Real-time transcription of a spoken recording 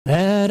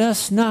let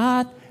us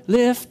not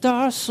lift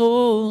our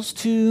souls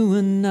to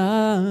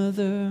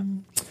another.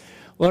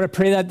 Lord, I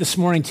pray that this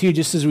morning too,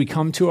 just as we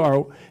come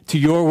to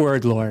your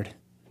word, Lord,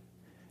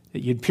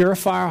 that you'd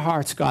purify our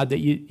hearts, God, that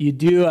you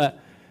do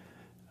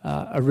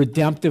a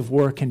redemptive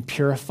work in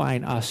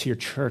purifying us, your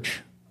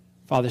church.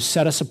 Father,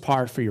 set us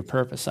apart for your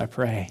purpose, I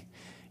pray.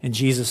 In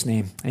Jesus'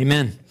 name,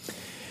 amen.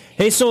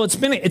 Hey, so it's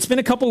been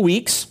a couple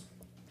weeks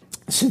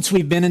since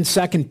we've been in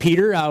 2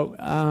 Peter.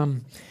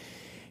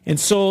 And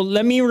so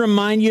let me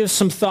remind you of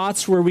some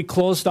thoughts where we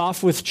closed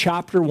off with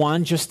chapter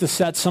 1, just to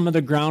set some of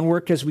the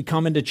groundwork as we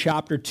come into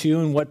chapter 2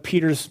 and what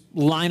Peter's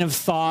line of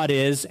thought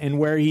is and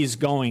where he's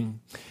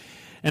going.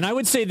 And I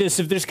would say this,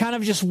 if there's kind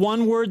of just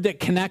one word that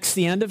connects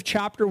the end of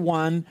chapter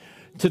 1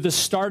 to the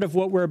start of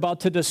what we're about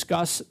to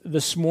discuss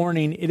this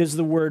morning, it is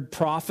the word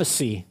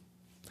prophecy.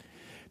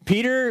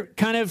 Peter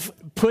kind of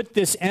put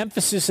this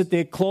emphasis at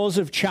the close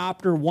of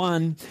chapter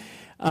 1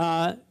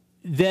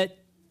 that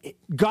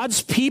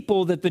God's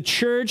people, that the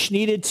church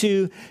needed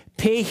to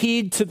pay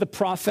heed to the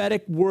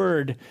prophetic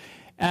word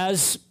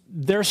as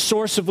their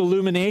source of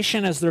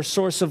illumination, as their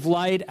source of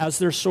light, as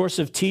their source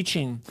of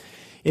teaching.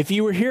 If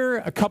you were here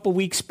a couple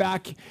weeks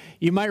back,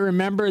 you might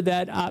remember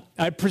that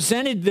I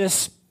presented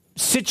this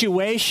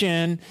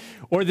situation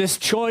or this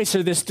choice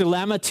or this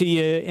dilemma to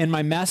you in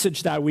my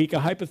message that week, a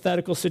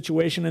hypothetical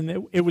situation,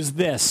 and it was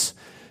this.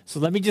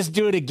 So let me just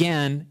do it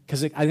again,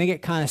 because I think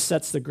it kind of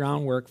sets the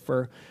groundwork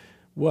for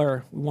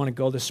where we want to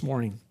go this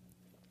morning.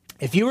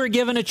 If you were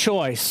given a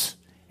choice,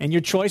 and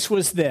your choice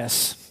was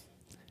this,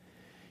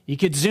 you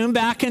could zoom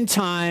back in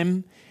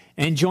time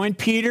and join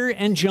Peter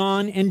and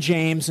John and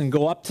James and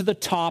go up to the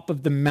top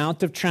of the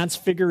Mount of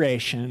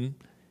Transfiguration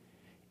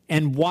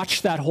and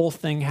watch that whole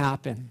thing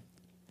happen.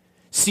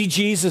 See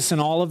Jesus in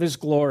all of his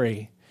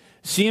glory.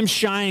 See him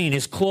shining,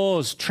 his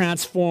clothes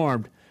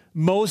transformed,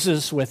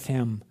 Moses with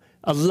him,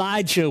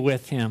 Elijah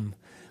with him.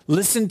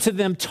 Listen to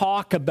them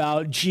talk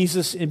about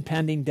Jesus'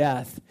 impending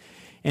death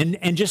and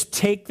just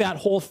take that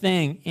whole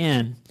thing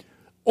in.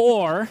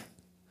 Or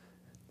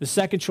the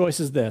second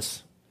choice is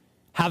this,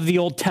 have the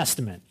Old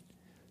Testament.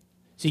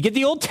 So you get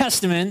the Old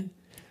Testament,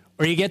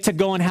 or you get to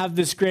go and have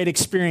this great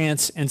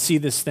experience and see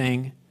this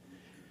thing.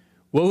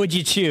 What would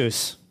you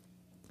choose?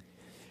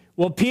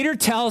 Well, Peter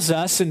tells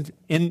us in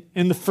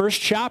the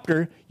first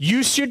chapter,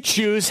 you should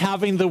choose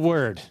having the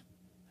word.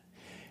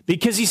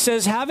 Because he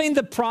says having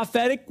the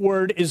prophetic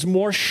word is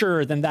more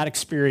sure than that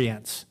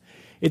experience.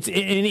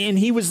 And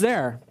he was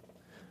there.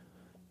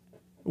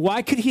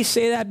 Why could he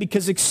say that?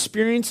 Because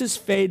experiences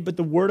fade, but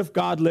the word of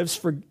God lives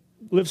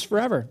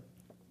forever.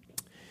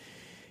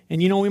 And,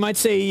 we might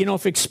say,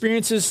 if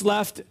experiences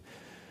left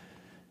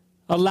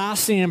a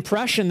lasting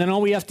impression, then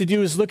all we have to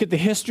do is look at the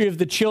history of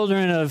the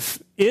children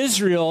of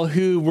Israel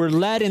who were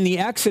led in the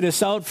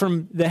Exodus out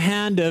from the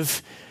hand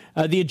of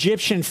the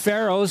Egyptian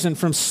pharaohs and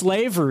from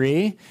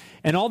slavery,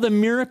 and all the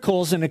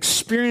miracles and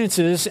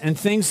experiences and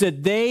things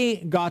that they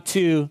got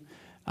to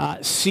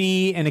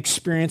see and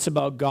experience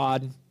about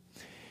God.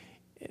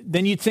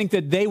 Then you'd think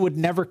that they would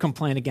never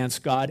complain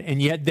against God,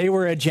 and yet they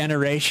were a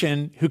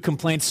generation who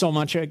complained so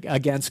much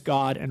against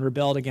God and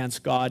rebelled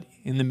against God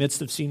in the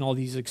midst of seeing all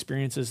these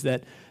experiences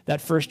that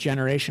first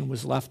generation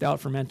was left out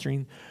from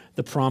entering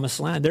the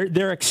promised land.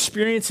 Their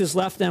experiences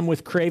left them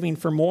with craving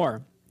for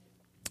more.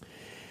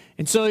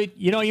 And so,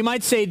 you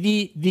might say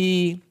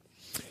the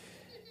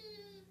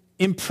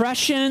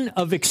impression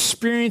of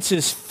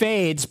experiences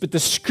fades, but the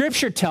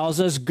scripture tells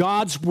us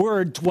God's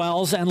word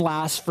dwells and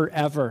lasts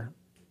forever.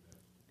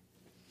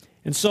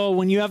 And so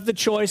when you have the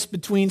choice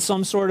between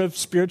some sort of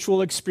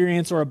spiritual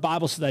experience or a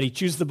Bible study,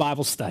 choose the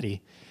Bible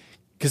study,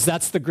 because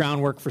that's the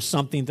groundwork for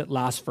something that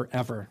lasts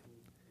forever.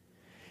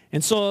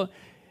 And so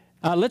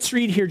let's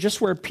read here just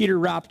where Peter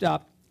wrapped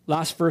up,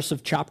 last verse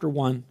of chapter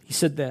 1. He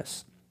said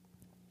this,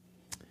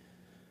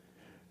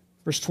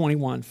 verse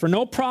 21, "For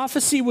no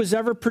prophecy was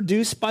ever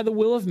produced by the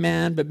will of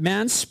man, but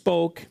man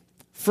spoke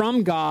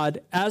from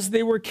God as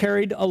they were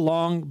carried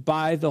along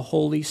by the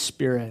Holy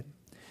Spirit."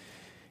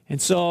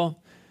 And so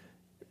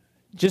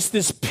just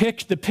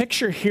the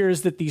picture here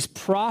is that these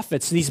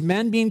prophets, these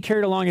men being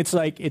carried along, it's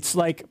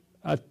like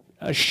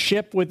a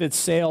ship with its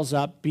sails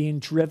up being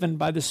driven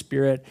by the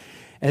Spirit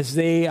as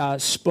they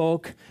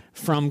spoke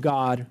from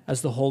God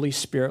as the Holy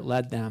Spirit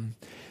led them.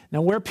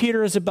 Now where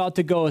Peter is about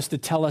to go is to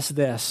tell us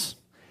this,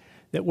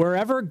 that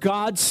wherever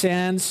God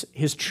sends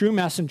his true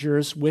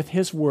messengers with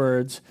his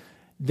words,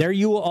 there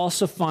you will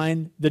also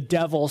find the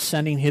devil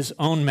sending his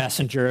own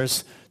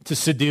messengers to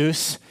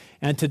seduce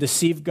and to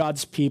deceive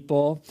God's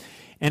people,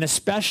 and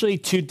especially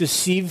to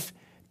deceive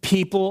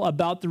people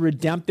about the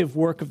redemptive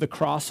work of the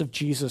cross of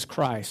Jesus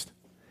Christ.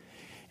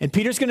 And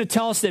Peter's going to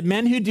tell us that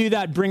men who do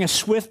that bring a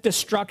swift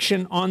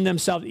destruction on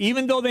themselves.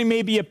 Even though they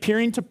may be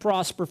appearing to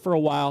prosper for a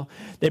while,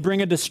 they bring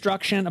a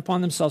destruction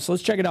upon themselves. So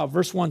let's check it out.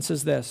 Verse 1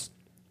 says this,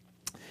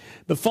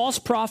 "But false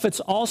prophets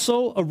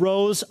also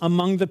arose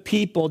among the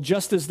people,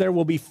 just as there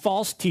will be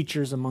false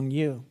teachers among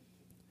you,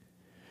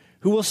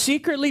 who will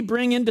secretly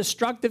bring in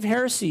destructive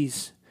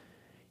heresies,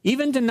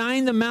 even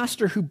denying the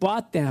master who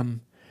bought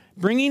them,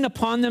 bringing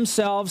upon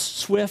themselves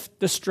swift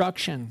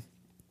destruction.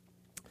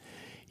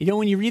 You know,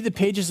 when you read the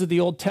pages of the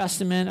Old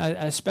Testament,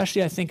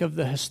 especially I think of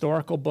the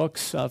historical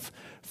books of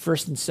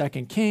 1st and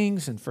 2nd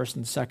Kings and 1st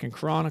and 2nd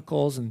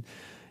Chronicles and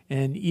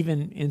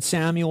even in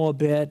Samuel a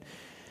bit,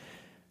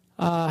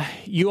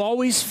 you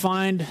always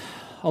find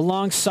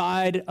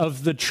alongside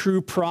of the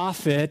true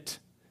prophet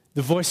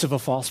the voice of a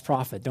false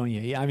prophet, don't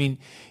you? I mean,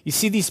 you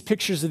see these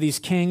pictures of these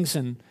kings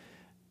and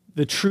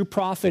the true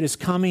prophet is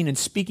coming and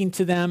speaking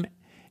to them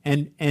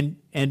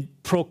and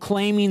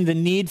proclaiming the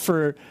need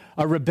for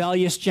a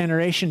rebellious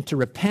generation to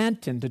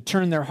repent and to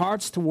turn their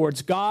hearts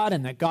towards God,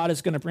 and that God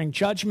is going to bring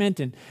judgment,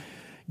 and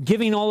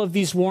giving all of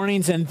these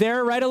warnings. And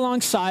there right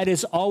alongside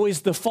is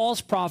always the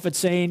false prophet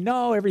saying,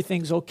 no,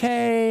 everything's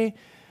okay.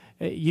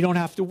 You don't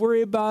have to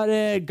worry about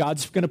it.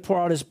 God's going to pour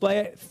out his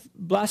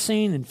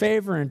blessing and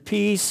favor and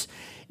peace.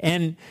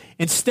 And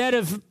instead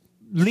of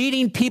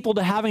leading people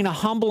to having a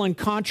humble and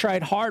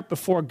contrite heart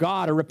before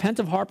God, a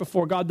repentant heart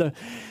before God,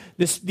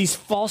 these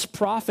false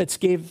prophets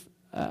gave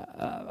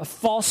a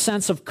false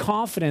sense of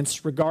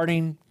confidence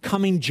regarding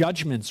coming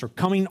judgments or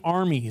coming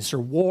armies or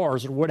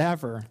wars or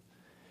whatever.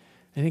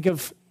 I think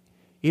of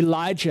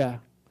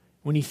Elijah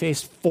when he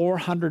faced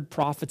 400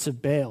 prophets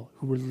of Baal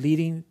who were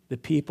leading the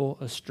people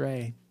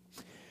astray.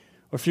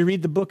 Or if you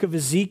read the book of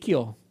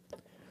Ezekiel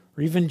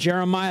or even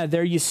Jeremiah,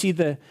 there you see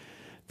the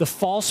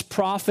false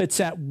prophets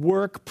at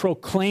work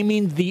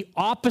proclaiming the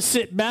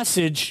opposite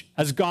message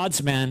as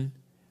God's men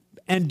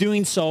and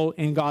doing so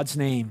in God's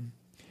name.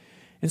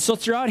 And so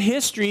throughout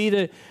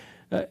history,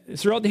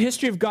 throughout the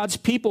history of God's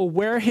people,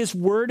 where his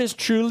word is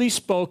truly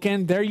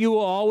spoken, there you will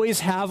always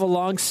have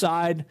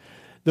alongside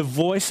the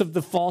voice of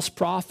the false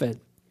prophet.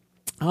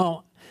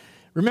 Oh,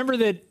 remember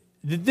that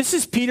this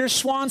is Peter's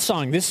swan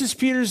song. This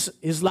is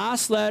his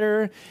last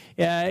letter.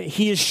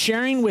 He is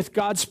sharing with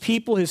God's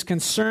people his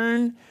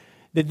concern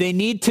that they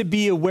need to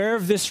be aware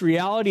of this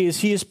reality as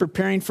he is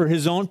preparing for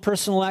his own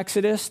personal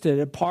exodus to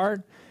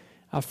depart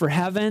for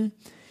heaven.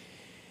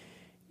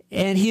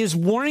 And he is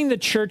warning the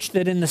church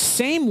that in the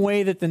same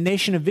way that the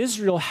nation of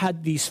Israel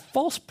had these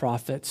false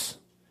prophets,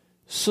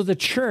 so the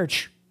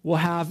church will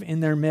have in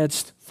their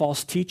midst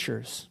false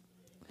teachers.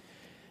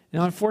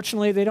 Now,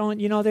 unfortunately, they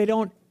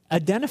don't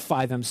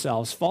identify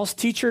themselves. False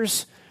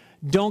teachers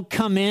don't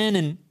come in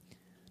and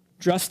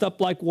dressed up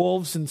like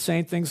wolves and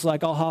saying things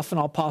like, I'll huff and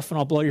I'll puff and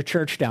I'll blow your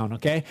church down,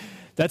 okay?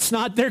 That's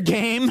not their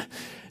game.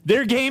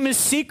 Their game is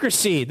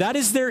secrecy. That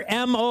is their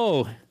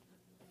MO.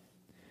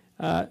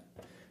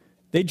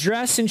 They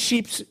dress in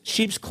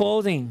sheep's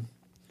clothing,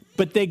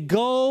 but they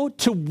go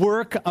to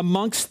work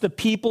amongst the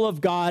people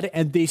of God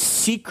and they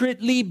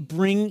secretly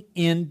bring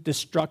in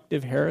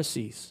destructive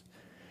heresies.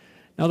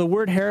 Now, the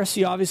word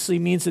heresy obviously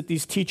means that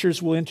these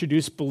teachers will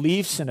introduce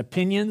beliefs and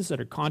opinions that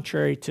are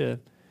contrary to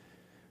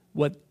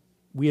what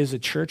we as a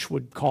church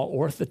would call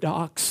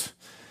orthodox,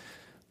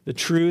 the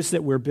truths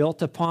that we're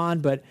built upon.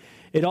 But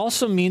it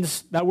also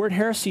means, that word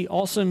heresy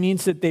also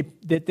means that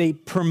they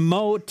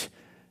promote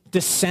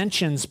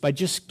dissensions by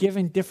just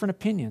giving different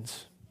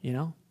opinions, you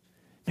know?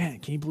 Man,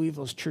 can you believe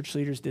those church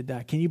leaders did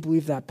that? Can you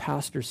believe that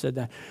pastor said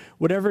that?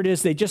 Whatever it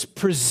is, they just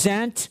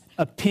present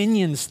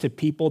opinions to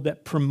people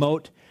that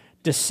promote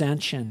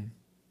dissension.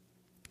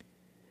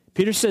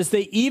 Peter says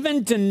they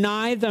even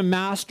deny the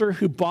master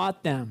who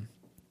bought them.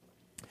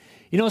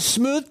 You know,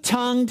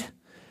 smooth-tongued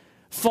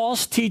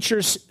false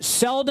teachers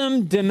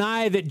seldom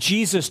deny that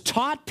Jesus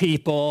taught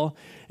people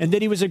and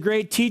that he was a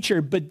great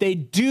teacher, but they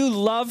do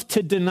love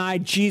to deny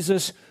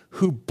Jesus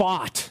who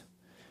bought.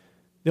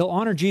 They'll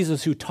honor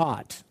Jesus who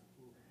taught,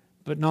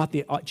 but not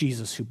the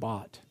Jesus who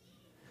bought.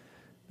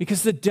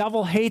 Because the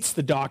devil hates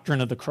the doctrine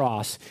of the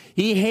cross.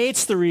 He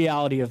hates the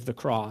reality of the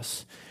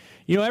cross.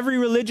 You know, every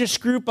religious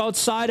group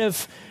outside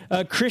of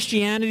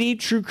Christianity,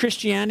 true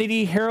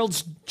Christianity,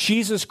 heralds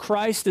Jesus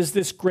Christ as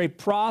this great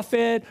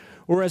prophet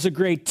or as a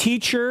great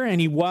teacher,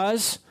 and he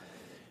was.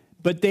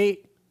 But they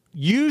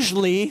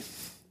usually,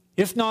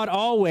 if not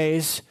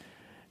always,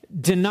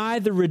 deny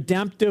the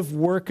redemptive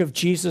work of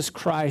Jesus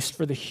Christ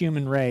for the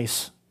human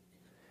race.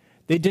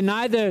 They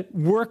deny the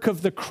work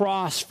of the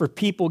cross for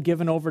people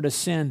given over to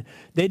sin.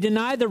 They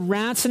deny the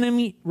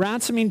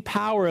ransoming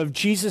power of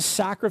Jesus'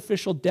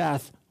 sacrificial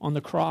death on the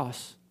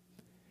cross.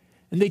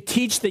 And they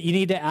teach that you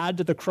need to add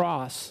to the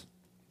cross.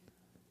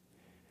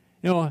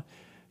 You know, a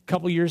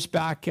couple years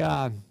back,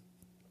 there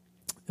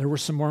were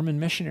some Mormon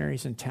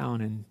missionaries in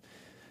town, and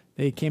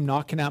they came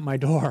knocking at my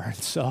door. And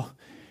so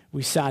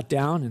we sat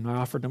down, and I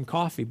offered them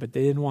coffee, but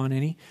they didn't want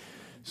any.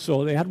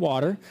 So they had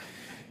water.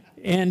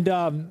 And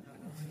I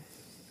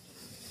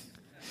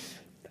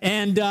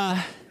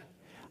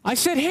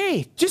said,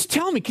 hey, just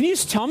tell me, can you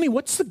just tell me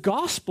what's the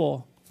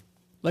gospel?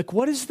 Like,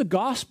 what is the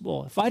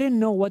gospel? If I didn't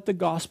know what the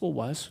gospel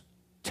was,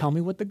 tell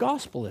me what the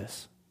gospel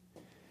is.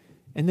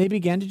 And they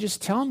began to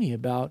just tell me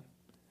about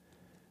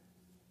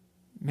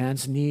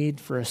man's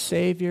need for a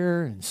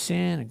Savior and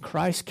sin, and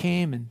Christ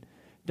came and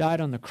died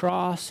on the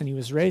cross, and he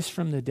was raised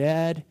from the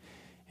dead.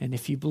 And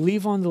if you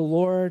believe on the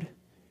Lord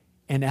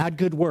and add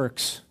good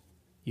works,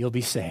 you'll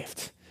be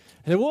saved.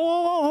 I said,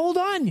 whoa, hold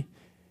on.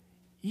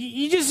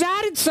 You just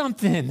added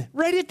something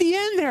right at the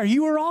end there.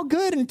 You were all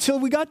good until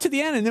we got to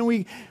the end, and then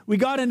we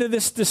got into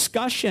this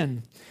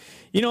discussion.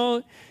 You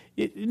know,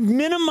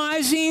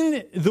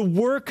 minimizing the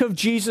work of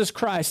Jesus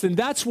Christ. And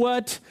that's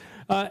what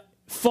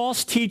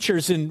false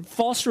teachers and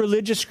false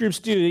religious groups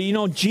do. You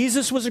know,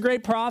 Jesus was a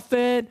great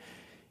prophet.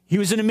 He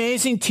was an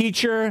amazing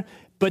teacher,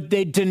 but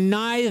they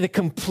deny the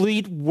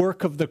complete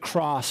work of the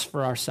cross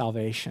for our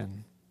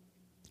salvation.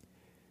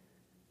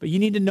 But you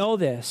need to know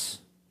this,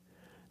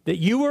 that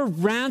you were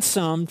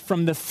ransomed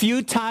from the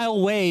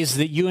futile ways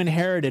that you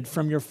inherited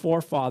from your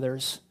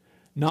forefathers,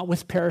 not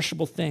with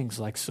perishable things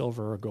like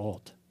silver or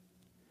gold,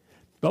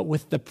 but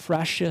with the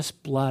precious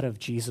blood of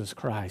Jesus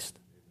Christ,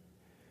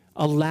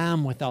 a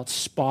lamb without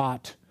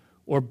spot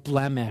or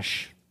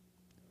blemish.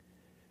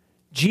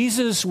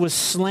 Jesus was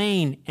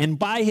slain, and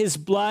by his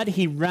blood,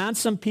 he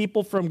ransomed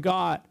people for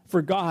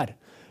God,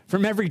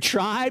 from every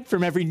tribe,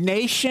 from every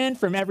nation,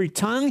 from every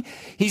tongue.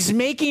 He's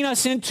making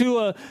us into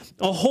a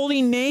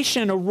holy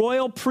nation, a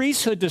royal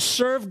priesthood to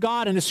serve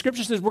God. And the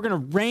scripture says we're going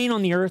to reign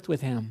on the earth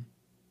with him.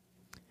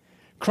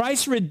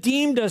 Christ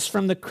redeemed us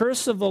from the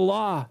curse of the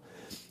law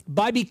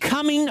by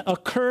becoming a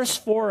curse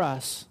for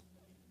us.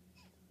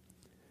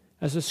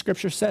 As the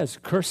scripture says,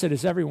 cursed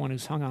is everyone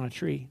who's hung on a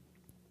tree.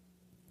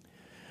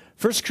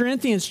 1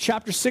 Corinthians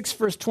chapter 6,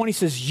 verse 20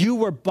 says, you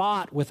were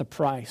bought with a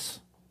price.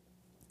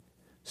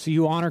 So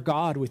you honor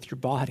God with your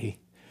body.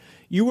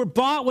 You were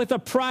bought with a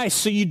price,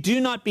 so you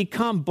do not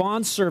become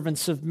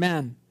bondservants of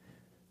men.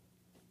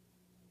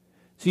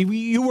 See,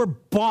 you were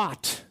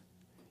bought.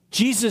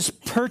 Jesus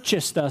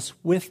purchased us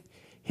with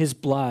his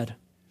blood.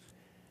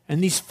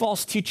 And these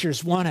false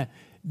teachers want to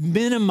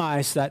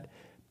minimize that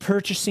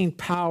purchasing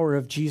power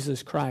of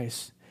Jesus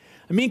Christ.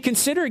 I mean,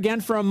 consider again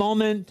for a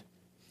moment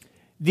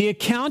the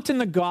account in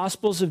the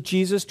Gospels of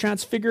Jesus'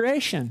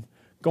 transfiguration,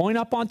 going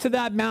up onto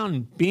that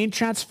mountain, being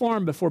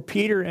transformed before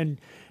Peter and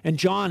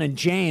John and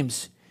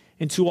James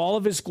into all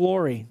of his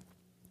glory.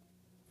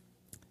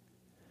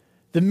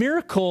 The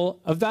miracle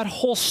of that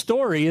whole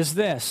story is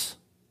this,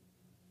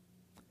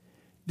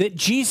 that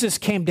Jesus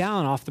came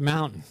down off the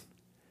mountain.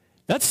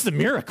 That's the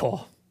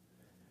miracle.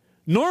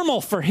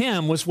 Normal for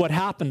him was what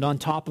happened on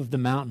top of the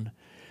mountain.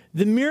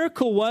 The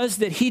miracle was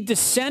that he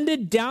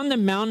descended down the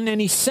mountain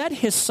and he set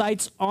his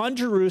sights on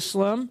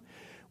Jerusalem,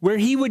 where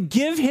he would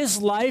give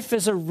his life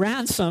as a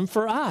ransom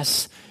for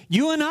us,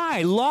 you and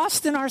I,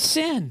 lost in our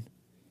sin.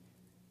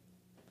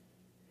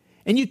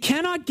 And you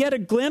cannot get a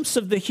glimpse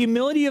of the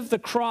humility of the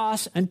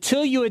cross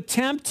until you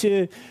attempt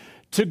to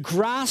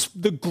grasp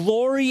the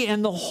glory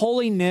and the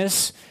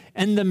holiness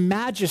and the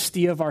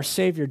majesty of our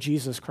Savior,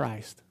 Jesus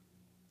Christ.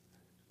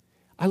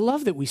 I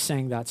love that we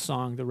sang that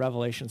song, the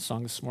Revelation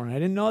song this morning. I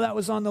didn't know that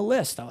was on the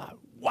list. I thought,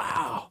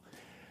 wow,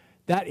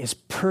 that is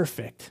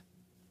perfect.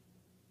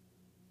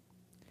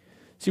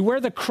 See, where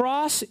the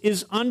cross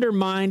is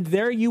undermined,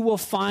 there you will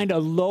find a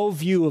low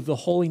view of the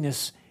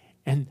holiness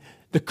and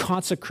the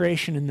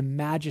consecration and the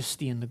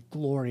majesty and the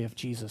glory of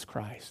Jesus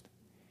Christ.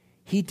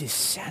 He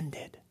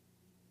descended.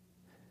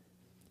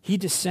 He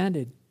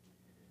descended.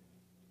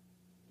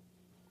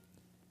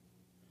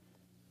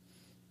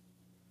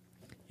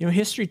 You know,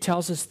 history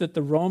tells us that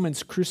the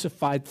Romans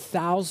crucified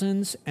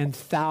thousands and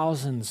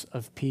thousands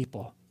of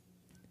people.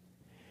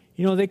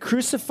 You know, they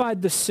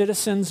crucified the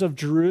citizens of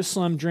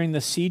Jerusalem during the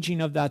sieging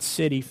of that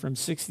city from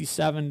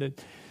 67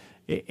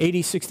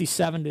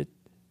 to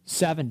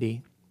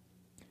 70,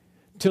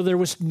 till there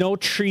was no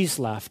trees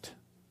left,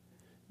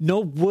 no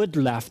wood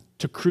left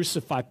to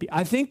crucify people.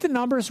 I think the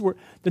numbers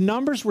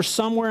were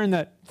somewhere in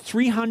the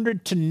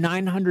 300 to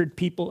 900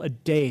 people a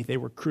day they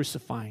were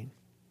crucifying.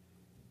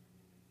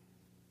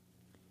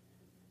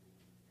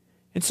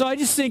 And so I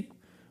just think,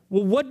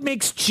 well, what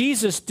makes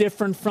Jesus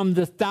different from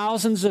the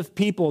thousands of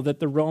people that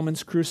the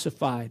Romans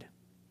crucified?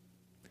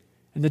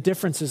 And the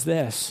difference is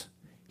this: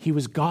 he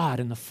was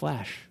God in the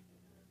flesh.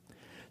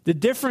 The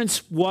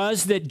difference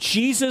was that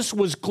Jesus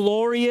was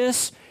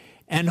glorious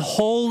and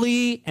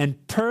holy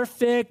and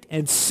perfect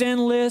and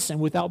sinless and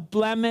without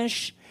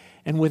blemish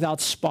and without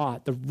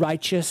spot, the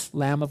righteous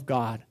Lamb of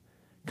God,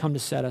 come to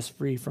set us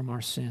free from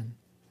our sin.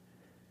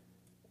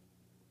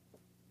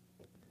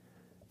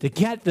 To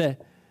get the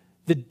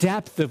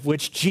depth of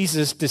which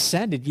Jesus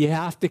descended, you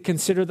have to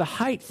consider the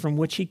height from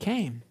which he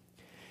came.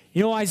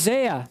 You know,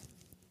 Isaiah,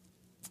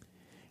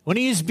 when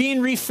he is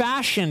being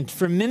refashioned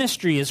for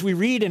ministry, as we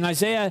read in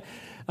Isaiah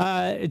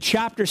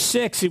chapter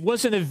 6, it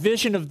wasn't a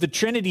vision of the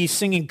Trinity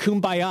singing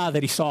Kumbaya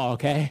that he saw,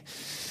 okay?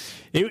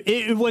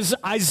 It was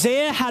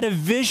Isaiah had a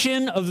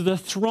vision of the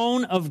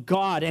throne of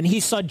God, and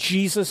he saw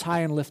Jesus high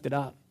and lifted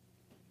up.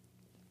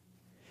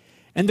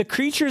 And the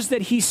creatures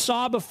that he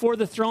saw before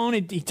the throne,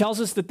 he tells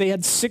us that they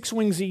had 6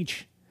 wings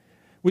each.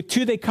 With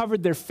 2 they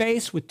covered their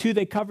face, with 2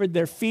 they covered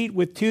their feet,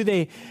 with 2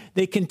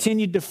 they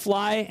continued to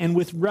fly, and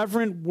with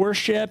reverent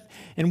worship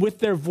and with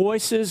their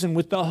voices and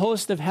with the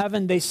host of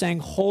heaven they sang,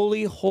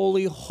 "Holy,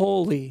 holy,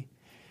 holy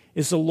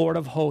is the Lord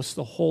of hosts.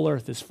 The whole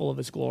earth is full of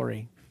his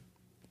glory."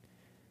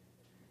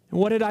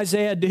 And what did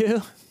Isaiah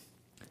do?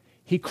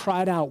 He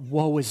cried out,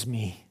 "Woe is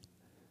me.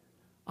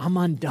 I'm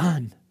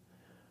undone.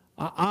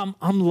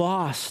 I'm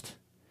lost.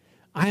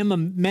 I am a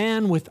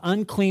man with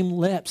unclean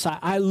lips.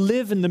 I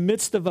live in the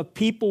midst of a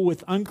people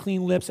with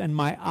unclean lips, and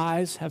my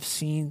eyes have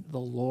seen the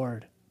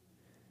Lord.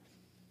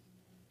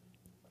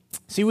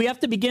 See, we have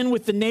to begin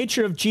with the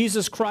nature of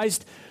Jesus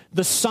Christ,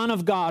 the Son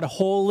of God,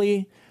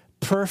 holy,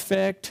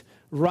 perfect,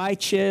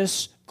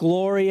 righteous,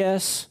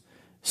 glorious,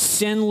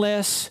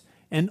 sinless,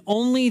 and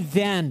only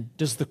then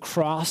does the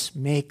cross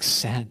make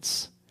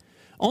sense.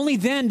 Only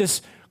then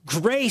does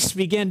grace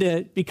begin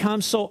to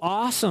become so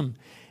awesome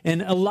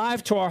and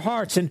alive to our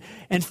hearts.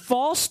 And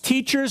false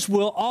teachers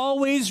will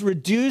always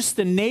reduce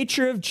the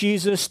nature of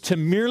Jesus to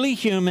merely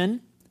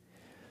human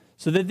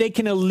so that they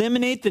can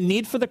eliminate the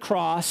need for the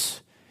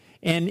cross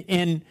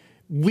and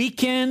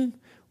weaken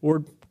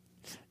or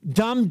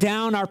dumb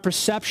down our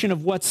perception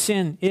of what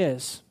sin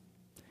is.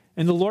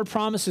 And the Lord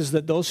promises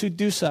that those who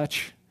do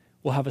such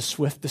will have a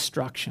swift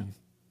destruction.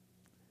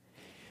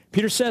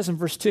 Peter says in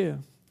verse 2,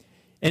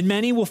 and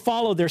many will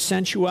follow their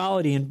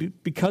sensuality,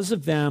 and because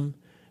of them,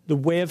 the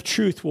way of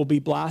truth will be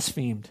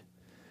blasphemed.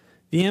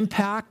 The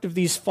impact of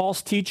these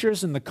false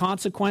teachers and the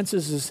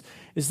consequences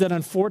is that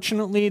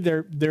unfortunately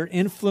their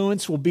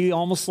influence will be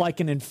almost like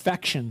an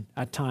infection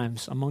at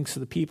times amongst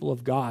the people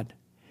of God.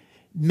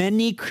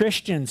 Many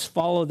Christians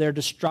follow their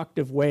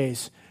destructive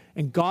ways,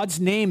 and God's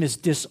name is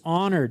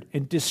dishonored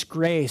and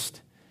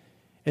disgraced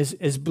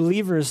as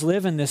believers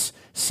live in this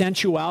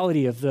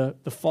sensuality of the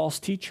false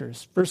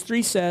teachers. Verse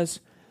 3 says,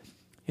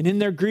 and in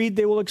their greed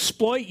they will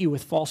exploit you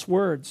with false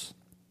words.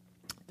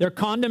 Their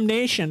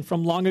condemnation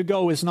from long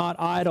ago is not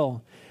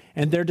idle,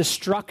 and their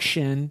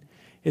destruction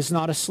is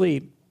not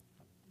asleep.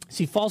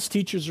 See, false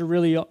teachers are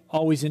really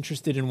always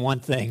interested in one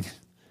thing: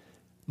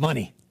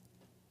 money,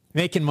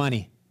 making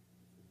money.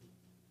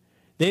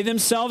 They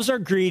themselves are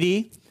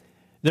greedy.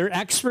 They're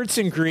experts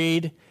in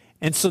greed,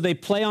 and so they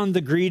play on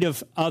the greed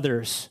of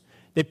others.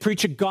 They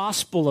preach a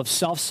gospel of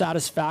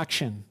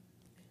self-satisfaction.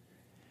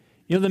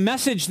 You know, the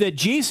message that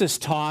Jesus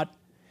taught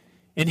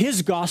in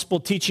his gospel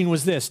teaching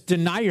was this: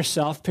 deny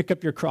yourself, pick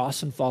up your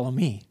cross, and follow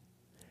me.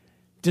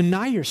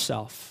 Deny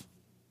yourself.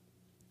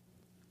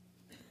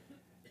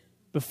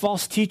 But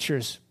false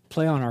teachers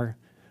play on our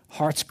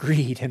heart's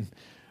greed and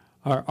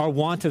our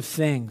want of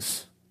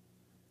things,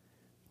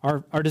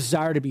 our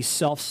desire to be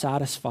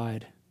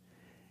self-satisfied.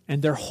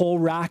 And their whole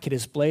racket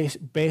is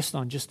based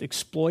on just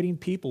exploiting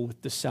people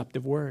with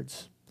deceptive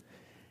words.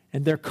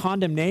 And their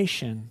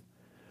condemnation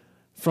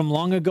from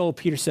long ago,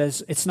 Peter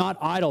says, it's not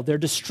idle. Their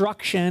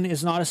destruction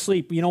is not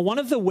asleep. You know, one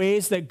of the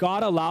ways that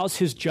God allows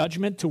his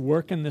judgment to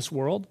work in this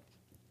world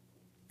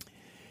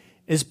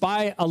is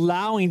by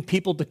allowing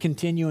people to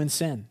continue in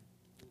sin.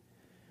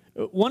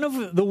 One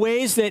of the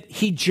ways that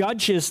he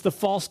judges the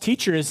false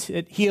teacher is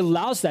that he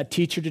allows that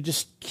teacher to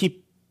just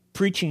keep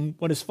preaching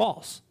what is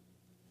false.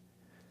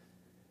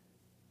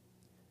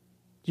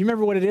 Do you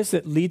remember what it is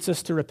that leads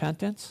us to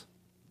repentance?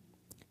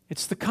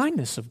 It's the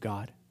kindness of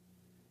God.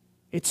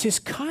 It's his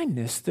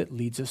kindness that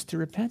leads us to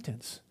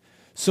repentance.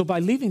 So by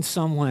leaving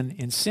someone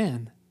in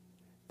sin,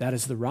 that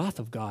is the wrath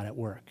of God at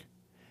work.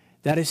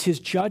 That is his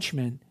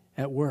judgment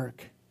at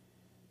work.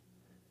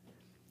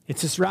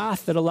 It's his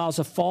wrath that allows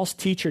a false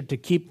teacher to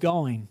keep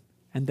going,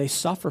 and they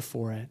suffer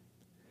for it.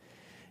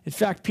 In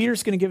fact,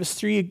 Peter's going to give us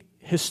 3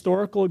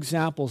 historical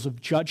examples of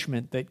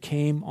judgment that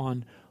came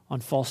on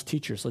false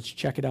teachers. Let's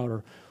check it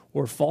out,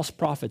 or false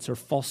prophets or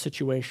false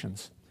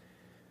situations.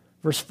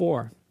 Verse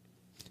 4.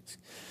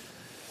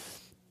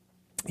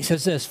 He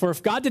says this, for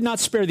if God did not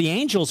spare the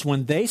angels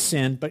when they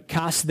sinned, but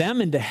cast them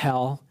into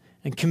hell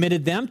and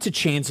committed them to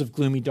chains of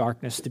gloomy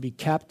darkness to be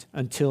kept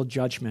until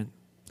judgment.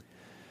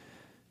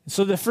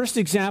 So the first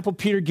example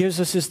Peter gives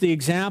us is the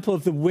example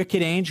of the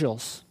wicked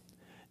angels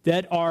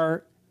that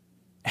are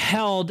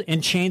held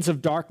in chains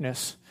of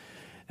darkness.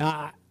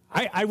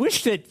 I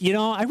wish that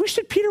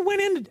Peter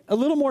went in a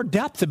little more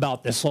depth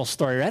about this whole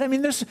story, right? I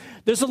mean,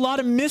 there's a lot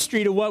of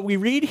mystery to what we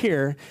read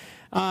here.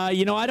 I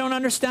don't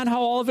understand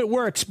how all of it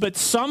works, but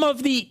some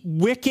of the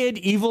wicked,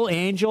 evil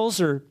angels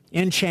are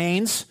in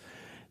chains.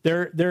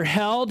 They're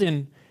held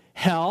in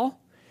hell.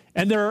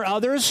 And there are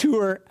others who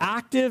are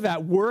active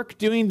at work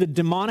doing the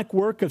demonic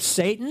work of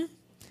Satan.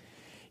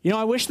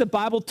 I wish the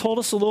Bible told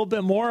us a little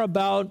bit more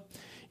about,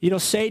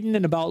 Satan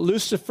and about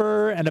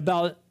Lucifer and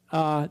about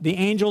the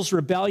angels'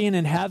 rebellion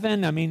in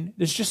heaven. I mean,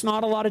 there's just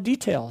not a lot of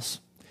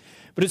details.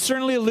 But it's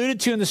certainly alluded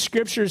to in the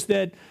scriptures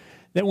that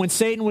when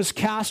Satan was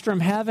cast from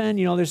heaven,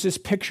 there's this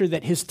picture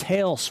that his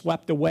tail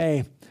swept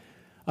away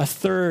a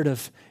third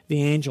of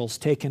the angels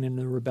taken in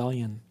the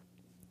rebellion.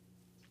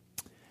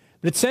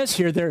 But it says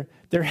here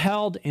they're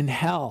held in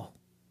hell.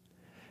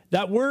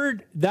 That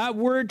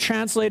word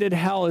translated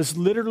hell is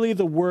literally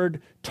the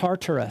word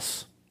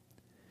Tartarus.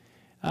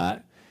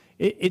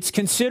 It's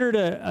considered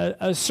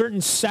a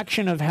certain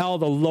section of hell,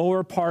 the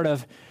lower part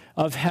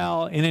of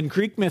hell. And in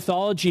Greek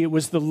mythology, it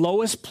was the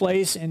lowest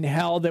place in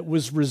hell that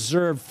was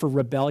reserved for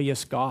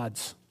rebellious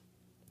gods.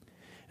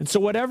 And so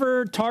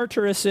whatever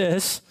Tartarus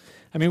is,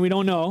 we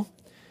don't know.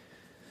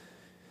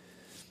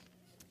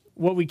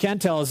 What we can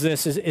tell is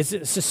this, is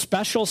it's a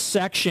special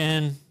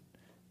section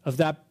of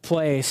that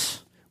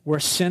place where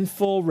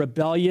sinful,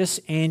 rebellious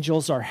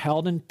angels are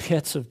held in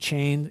pits of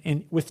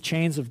with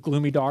chains of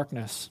gloomy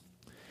darkness.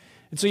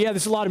 And so,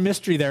 there's a lot of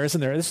mystery there, isn't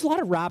there? There's a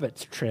lot of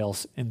rabbit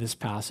trails in this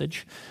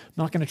passage. I'm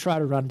not going to try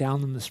to run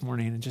down them this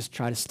morning and just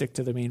try to stick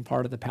to the main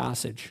part of the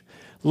passage.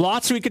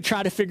 Lots we could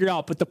try to figure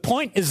out, but the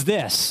point is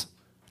this.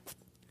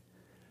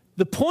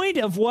 The point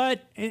of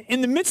what,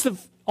 in the midst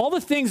of all the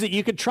things that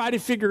you could try to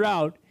figure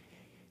out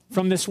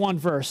from this one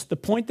verse, the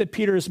point that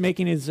Peter is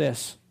making is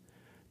this.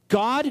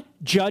 God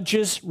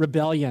judges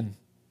rebellion.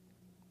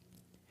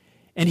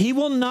 And he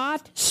will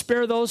not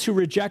spare those who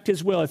reject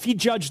his will. If he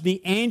judged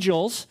the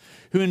angels,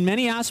 who in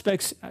many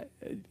aspects,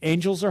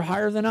 angels are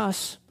higher than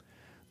us,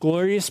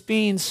 glorious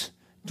beings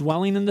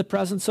dwelling in the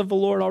presence of the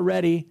Lord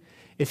already,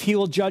 if he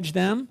will judge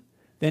them,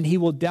 then he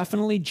will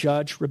definitely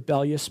judge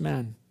rebellious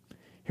men.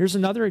 Here's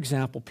another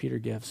example Peter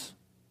gives.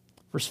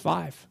 Verse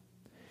 5.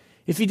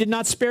 If he did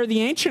not spare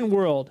the ancient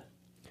world,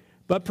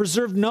 but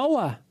preserved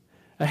Noah,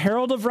 a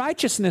herald of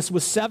righteousness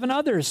with 7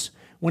 others,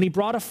 when he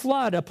brought a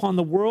flood upon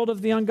the world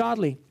of the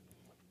ungodly.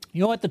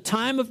 You know, at the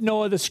time of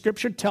Noah, the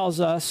scripture tells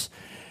us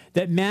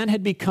that man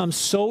had become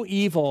so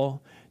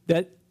evil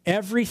that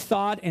every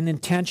thought and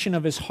intention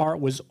of his heart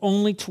was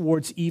only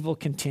towards evil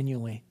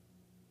continually.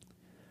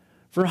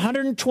 For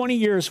 120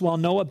 years, while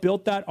Noah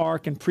built that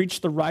ark and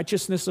preached the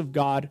righteousness of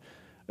God,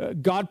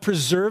 God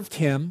preserved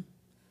him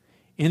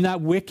in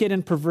that wicked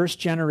and perverse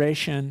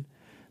generation,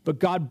 but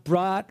God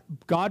brought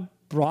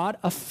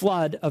a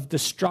flood of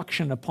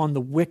destruction upon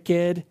the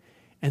wicked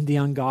and the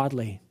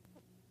ungodly.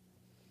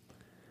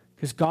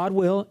 Because God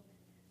will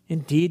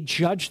indeed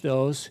judge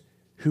those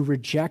who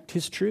reject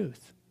his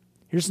truth.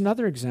 Here's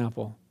another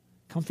example.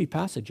 Comfy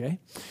passage, eh?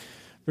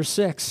 Verse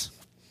 6.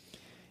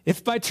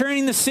 If by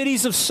turning the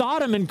cities of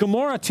Sodom and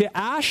Gomorrah to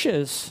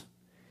ashes,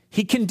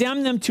 he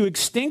condemned them to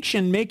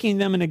extinction, making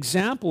them an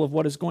example of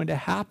what is going to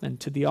happen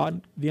to the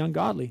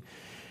ungodly.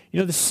 You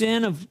know, the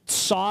sin of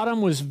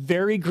Sodom was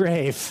very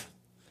grave.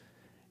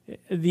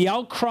 The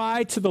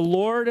outcry to the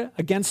Lord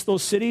against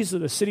those cities,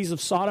 the cities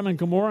of Sodom and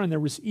Gomorrah, and there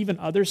was even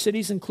other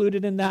cities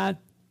included in that,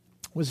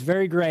 was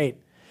very great.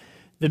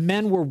 The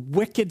men were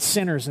wicked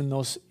sinners in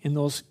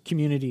those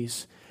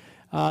communities.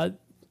 The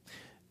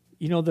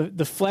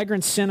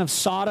flagrant sin of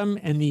Sodom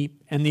and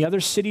the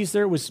other cities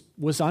there was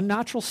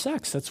unnatural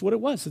sex. That's what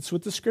it was. That's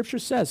what the scripture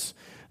says.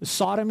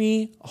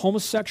 Sodomy,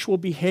 homosexual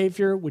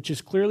behavior, which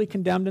is clearly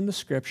condemned in the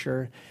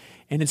scripture.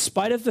 And in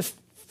spite of the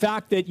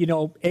fact that,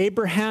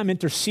 Abraham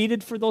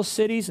interceded for those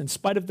cities, in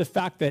spite of the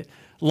fact that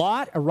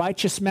Lot, a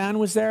righteous man,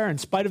 was there, in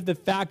spite of the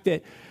fact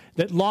that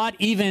Lot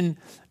even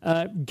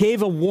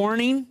gave a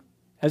warning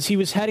as he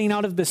was heading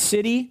out of the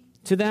city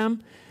to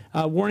them,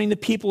 warning the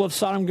people of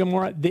Sodom and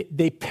Gomorrah,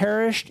 they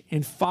perished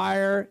in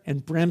fire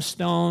and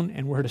brimstone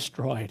and were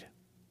destroyed.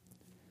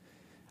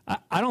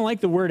 I don't like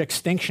the word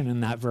extinction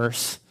in that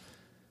verse.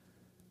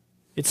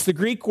 It's the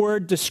Greek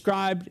word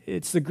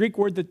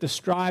that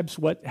describes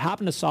what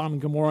happened to Sodom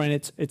and Gomorrah,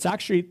 and it's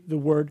actually the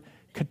word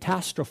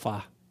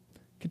catastrophe.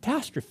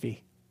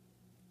 Catastrophe.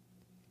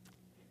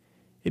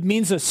 It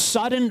means a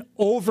sudden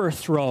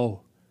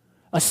overthrow,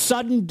 a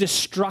sudden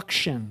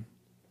destruction.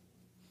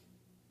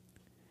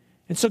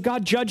 And so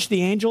God judged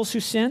the angels who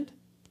sinned.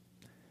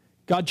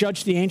 God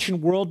judged the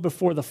ancient world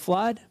before the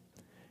flood.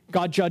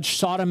 God judged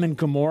Sodom and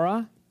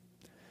Gomorrah.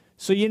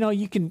 So,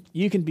 you can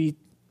be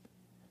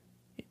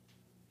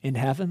in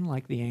heaven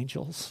like the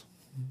angels.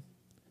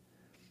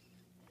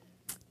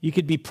 You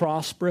could be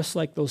prosperous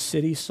like those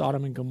cities,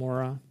 Sodom and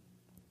Gomorrah.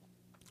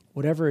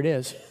 Whatever it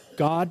is,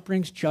 God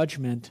brings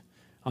judgment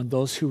on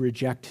those who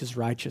reject his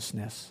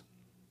righteousness.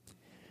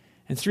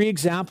 And 3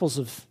 examples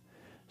of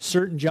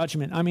certain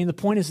judgment. The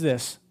point is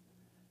this.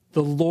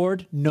 The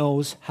Lord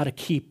knows how to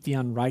keep the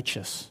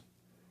unrighteous.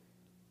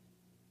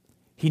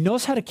 He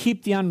knows how to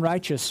keep the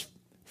unrighteous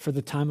for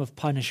the time of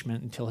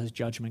punishment until his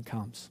judgment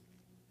comes.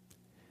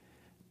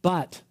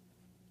 But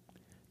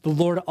the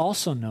Lord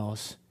also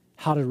knows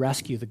how to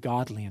rescue the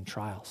godly in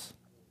trials.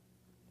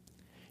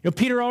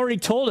 Peter already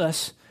told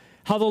us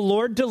how the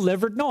Lord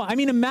delivered Noah.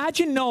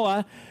 Imagine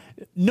Noah.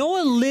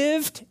 Noah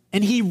lived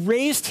and he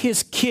raised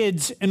his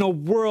kids in a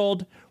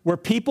world where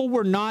people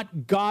were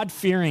not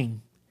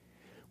God-fearing,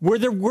 where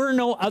there were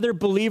no other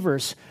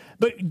believers.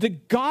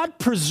 But God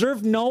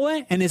preserved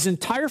Noah and his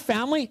entire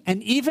family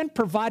and even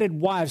provided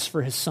wives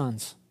for his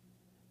sons,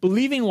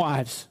 believing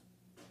wives.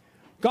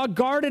 God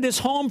guarded his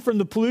home from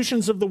the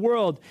pollutions of the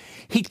world.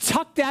 He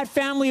tucked that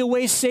family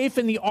away safe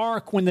in the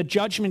ark when the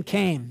judgment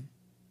came.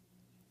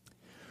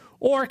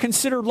 Or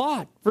consider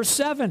Lot, verse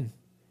 7.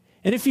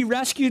 And if he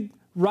rescued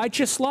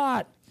righteous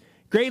Lot,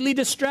 greatly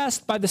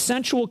distressed by the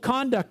sensual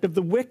conduct of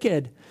the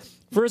wicked,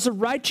 for as a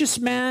righteous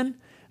man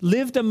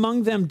lived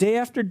among them day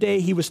after day,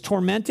 he was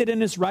tormented in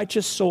his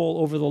righteous soul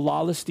over the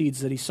lawless deeds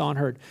that he saw and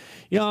heard.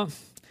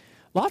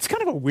 Lot's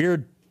kind of a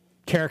weird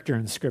character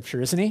in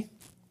Scripture, isn't he?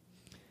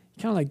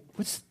 Kind of like,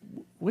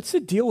 what's the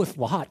deal with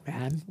Lot,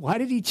 man? Why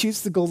did he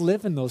choose to go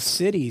live in those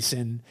cities?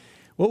 And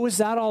what was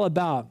that all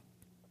about?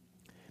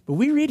 But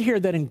we read here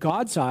that in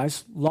God's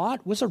eyes,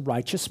 Lot was a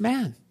righteous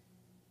man.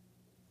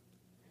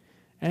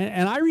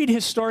 And I read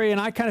his story and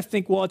I kind of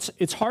think, well,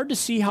 it's hard to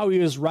see how he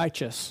was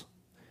righteous.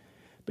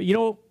 But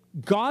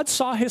God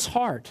saw his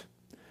heart.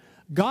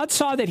 God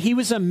saw that he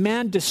was a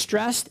man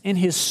distressed in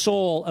his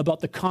soul about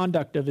the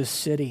conduct of his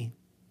city.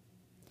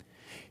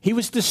 He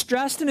was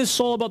distressed in his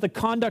soul about the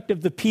conduct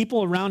of the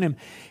people around him.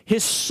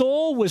 His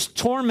soul was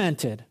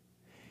tormented.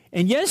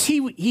 And yes,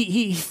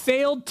 he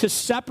failed to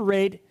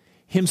separate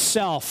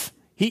himself.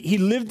 He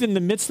lived in the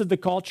midst of the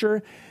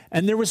culture,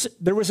 and there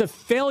was a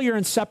failure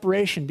in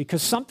separation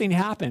because something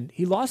happened.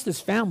 He lost his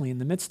family in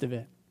the midst of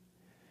it.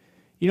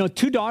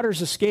 2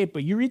 daughters escaped,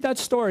 but you read that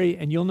story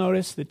and you'll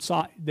notice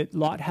that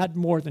Lot had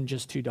more than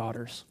just 2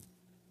 daughters.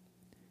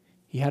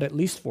 He had at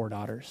least 4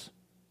 daughters.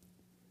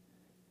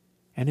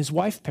 And his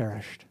wife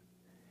perished.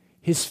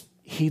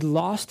 He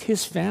lost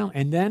his family,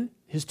 and then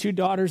his 2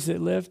 daughters that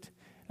lived,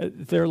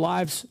 their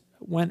lives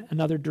went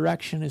another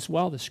direction as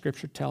well, the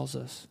scripture tells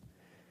us.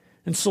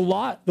 And so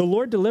the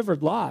Lord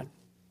delivered Lot.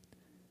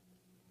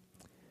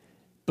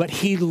 But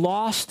he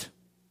lost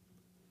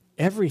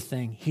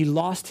everything. He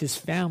lost his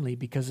family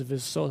because of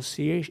his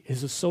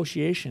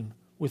association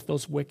with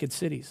those wicked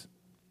cities.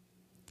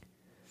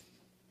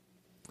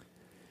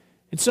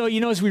 And so,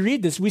 as we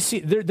read this, we see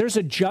there's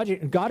a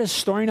judgment. God is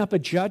storing up a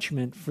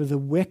judgment for the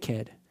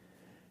wicked.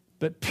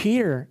 But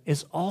Peter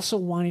is also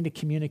wanting to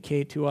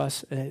communicate to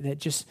us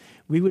that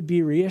we would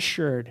be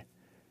reassured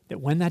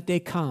that when that day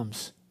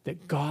comes,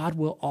 that God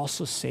will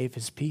also save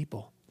his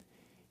people.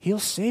 He'll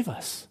save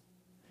us.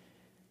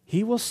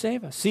 He will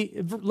save us. See,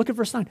 look at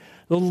verse 9.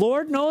 The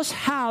Lord knows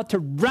how to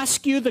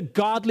rescue the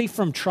godly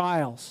from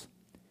trials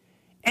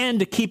and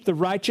to keep the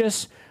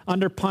righteous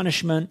under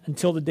punishment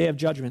until the day of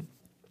judgment.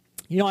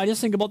 I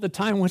just think about the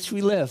time in which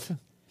we live.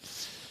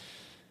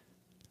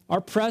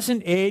 Our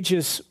present age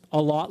is a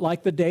lot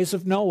like the days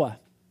of Noah.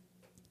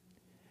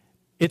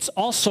 It's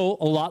also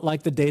a lot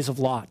like the days of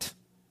Lot.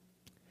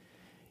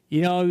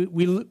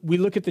 We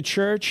look at the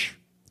church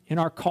in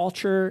our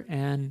culture,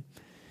 and,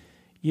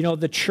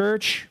 the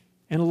church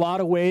in a lot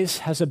of ways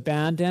has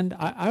abandoned.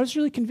 I was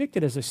really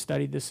convicted as I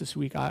studied this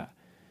week.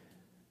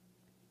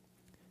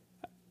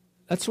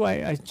 That's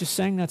why I just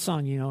sang that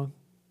song,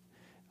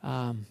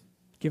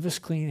 give us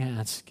clean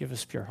hands, give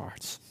us pure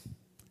hearts.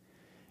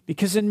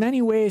 Because in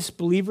many ways,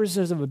 believers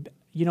have,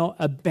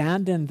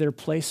 abandoned their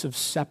place of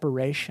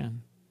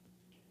separation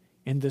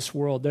in this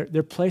world,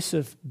 their place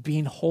of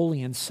being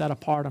holy and set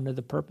apart under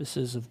the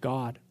purposes of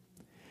God.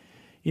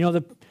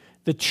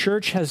 The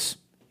church has,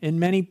 in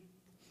many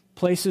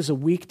places, a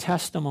weak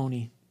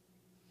testimony.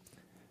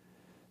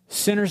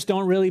 Sinners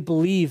don't really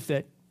believe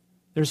that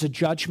there's a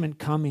judgment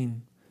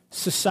coming.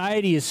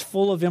 Society is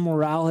full of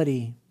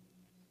immorality,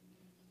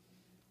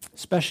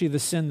 especially the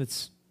sin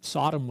that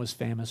Sodom was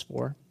famous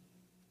for.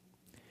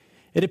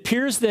 It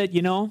appears that,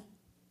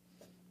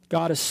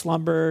 God has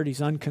slumbered,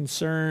 he's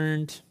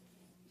unconcerned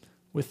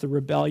with the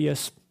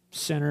rebellious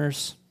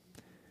sinners.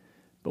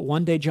 But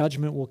one day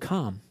judgment will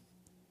come.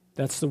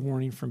 That's the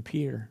warning from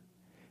Peter.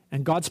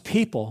 And God's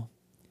people,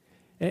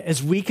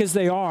 as weak as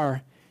they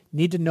are,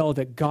 need to know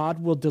that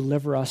God will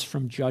deliver us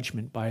from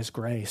judgment by his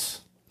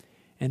grace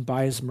and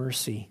by his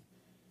mercy.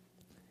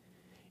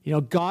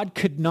 God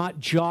could not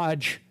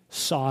judge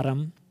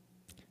Sodom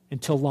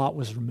until Lot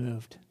was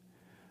removed.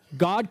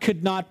 God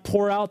could not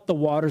pour out the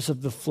waters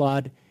of the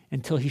flood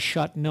until he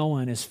shut Noah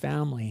and his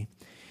family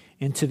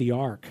into the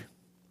ark.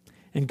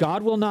 And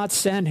God will not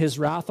send his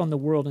wrath on the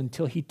world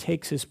until he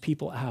takes his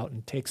people out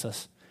and takes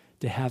us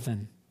to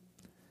heaven.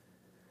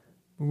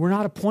 We're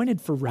not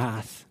appointed for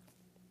wrath,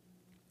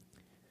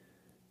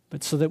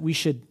 but so that we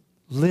should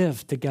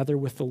live together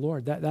with the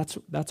Lord.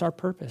 That's our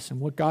purpose and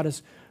what God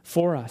is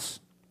for us.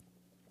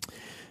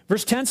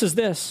 Verse 10 says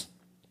this,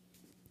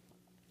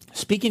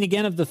 speaking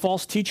again of the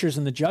false teachers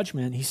and the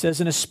judgment, he says,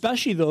 and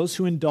especially those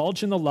who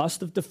indulge in the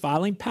lust of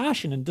defiling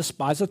passion and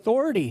despise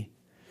authority,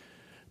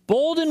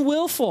 bold and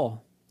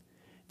willful.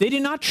 They do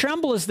not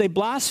tremble as they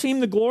blaspheme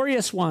the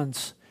glorious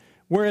ones,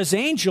 whereas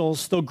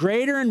angels, though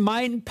greater in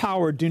might and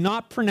power, do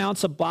not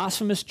pronounce a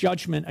blasphemous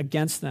judgment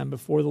against them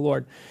before the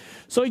Lord.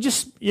 So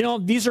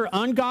these are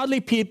ungodly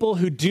people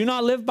who do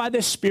not live by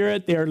the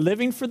Spirit. They are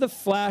living for the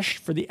flesh,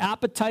 for the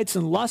appetites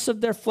and lusts of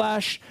their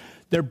flesh.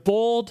 They're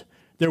bold,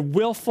 they're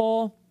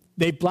willful.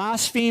 They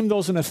blaspheme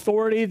those in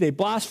authority. They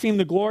blaspheme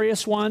the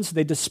glorious ones.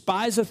 They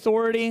despise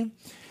authority.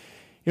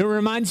 It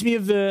reminds me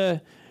of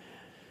the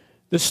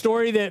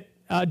story that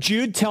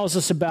Jude tells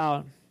us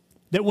about,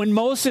 that when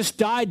Moses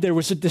died, there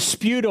was a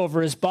dispute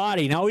over his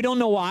body. Now, we don't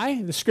know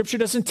why. The scripture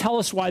doesn't tell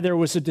us why there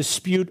was a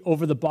dispute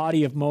over the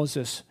body of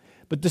Moses.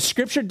 But the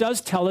scripture does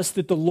tell us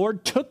that the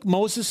Lord took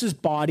Moses'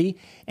 body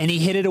and he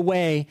hid it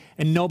away,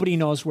 and nobody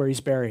knows where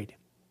he's buried.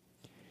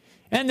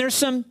 And there's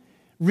some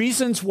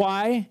reasons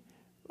why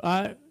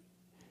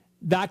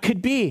that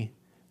could be.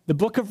 The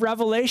book of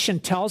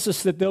Revelation tells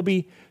us that there'll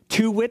be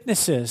 2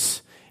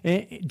 witnesses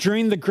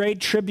during the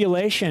Great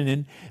Tribulation,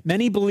 and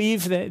many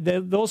believe that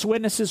those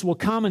witnesses will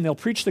come and they'll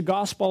preach the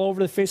gospel all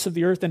over the face of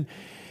the earth,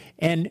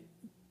 and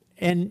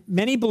And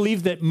many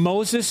believe that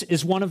Moses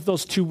is one of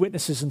those two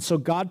witnesses. And so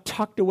God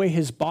tucked away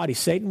his body.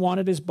 Satan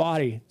wanted his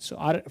body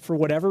for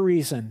whatever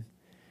reason.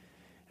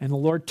 And the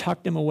Lord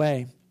tucked him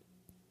away.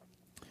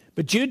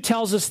 But Jude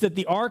tells us that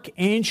the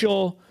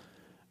archangel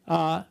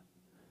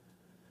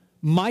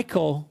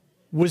Michael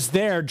was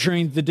there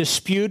during the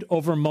dispute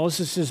over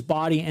Moses'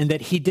 body, and that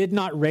he did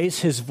not raise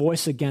his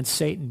voice against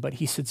Satan, but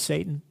he said,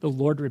 Satan, the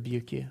Lord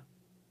rebuke you.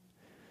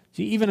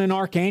 See, even an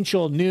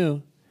archangel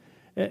knew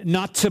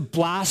not to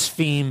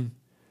blaspheme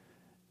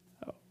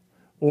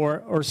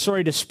or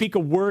to speak a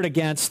word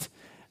against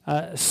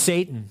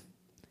Satan.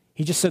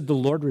 He just said, the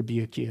Lord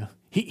rebuke you.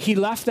 He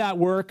left that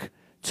work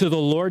to the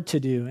Lord to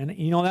do. And,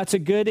 that's a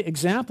good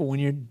example when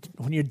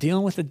you're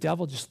dealing with the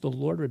devil, just the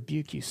Lord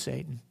rebuke you,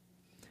 Satan.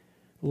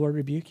 The Lord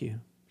rebuke you.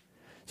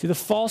 See, the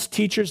false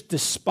teachers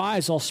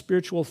despise all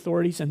spiritual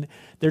authorities, and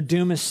their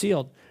doom is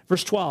sealed.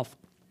 Verse 12.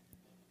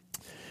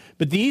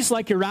 But these,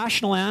 like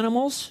irrational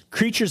animals,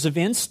 creatures of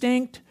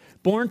instinct,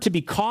 born to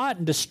be caught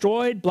and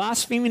destroyed,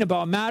 blaspheming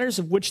about matters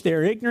of which they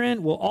are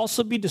ignorant, will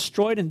also be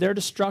destroyed in their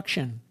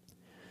destruction,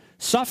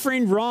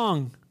 suffering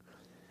wrong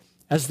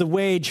as the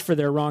wage for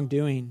their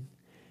wrongdoing.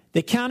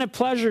 They count it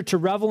pleasure to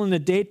revel in the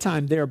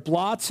daytime. They are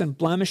blots and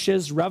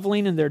blemishes,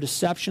 reveling in their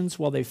deceptions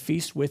while they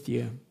feast with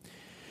you.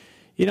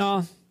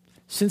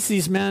 Since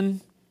these men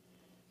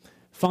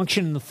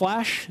function in the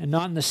flesh and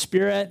not in the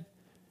spirit,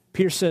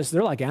 Peter says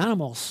they're like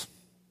animals.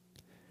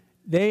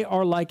 They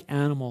are like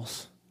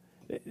animals.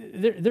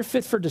 They're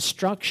fit for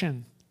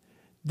destruction.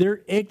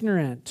 They're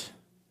ignorant.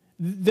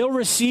 They'll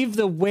receive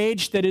the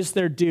wage that is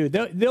their due.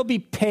 They'll be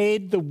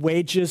paid the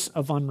wages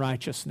of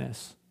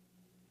unrighteousness.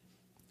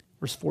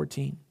 Verse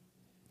 14.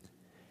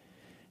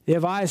 They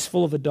have eyes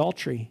full of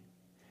adultery,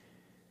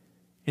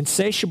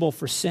 insatiable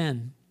for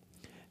sin.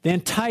 They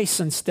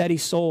entice unsteady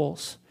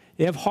souls.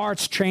 They have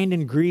hearts trained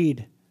in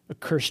greed,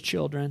 accursed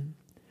children.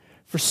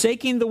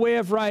 Forsaking the way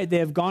of right, they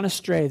have gone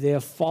astray. They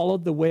have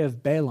followed the way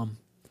of Balaam,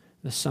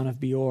 the son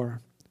of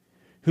Beor,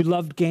 who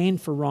loved gain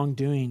for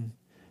wrongdoing,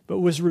 but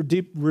was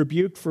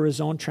rebuked for his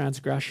own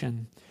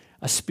transgression.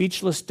 A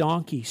speechless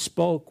donkey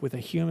spoke with a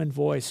human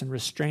voice and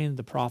restrained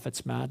the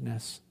prophet's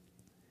madness.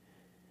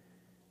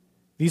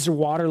 These are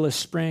waterless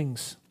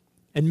springs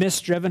and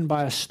mist driven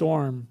by a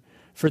storm.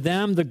 For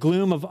them, the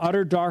gloom of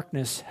utter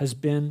darkness has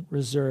been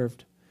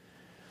reserved.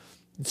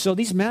 And so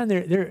these men,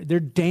 they're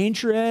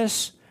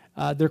dangerous.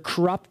 They're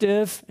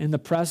corruptive in the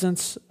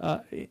presence,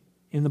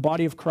 in the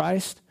body of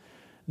Christ.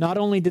 Not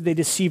only did they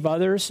deceive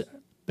others,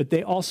 but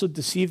they also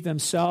deceive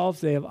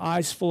themselves. They have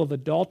eyes full of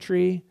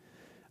adultery.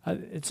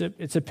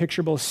 It's a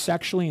picture both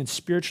sexually and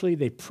spiritually.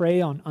 They prey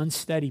on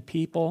unsteady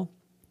people.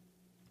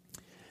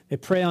 They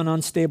prey on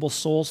unstable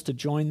souls to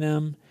join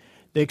them.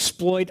 They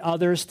exploit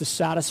others to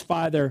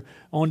satisfy their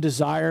own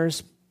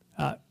desires,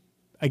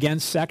 again,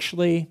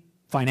 sexually,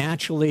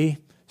 financially,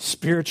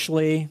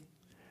 spiritually.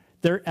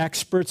 They're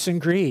experts in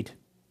greed.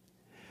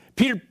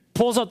 Peter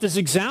pulls out this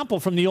example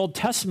from the Old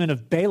Testament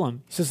of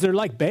Balaam. He says they're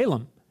like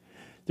Balaam.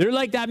 They're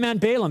like that man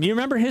Balaam. You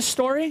remember his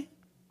story?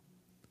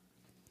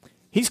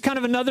 He's kind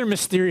of another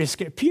mysterious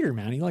guy. Peter,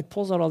 man, he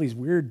pulls out all these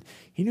weird,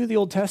 he knew the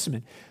Old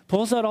Testament,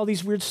 pulls out all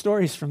these weird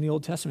stories from the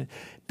Old Testament.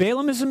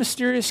 Balaam is a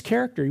mysterious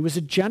character. He was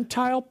a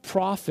Gentile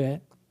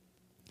prophet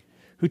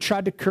who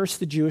tried to curse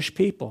the Jewish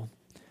people.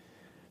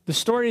 The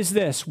story is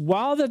this: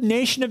 while the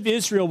nation of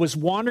Israel was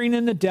wandering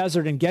in the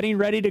desert and getting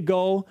ready to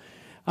go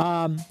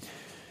to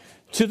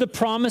the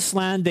promised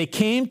land, they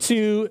came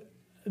to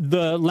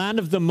the land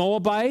of the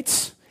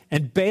Moabites.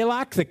 And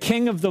Balak, the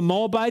king of the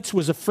Moabites,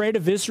 was afraid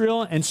of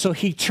Israel. And so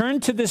he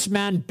turned to this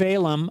man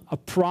Balaam, a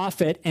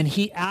prophet, and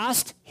he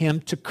asked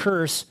him to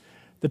curse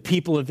the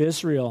people of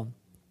Israel.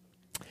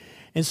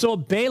 And so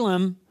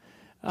Balaam,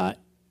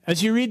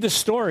 as you read the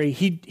story,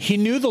 he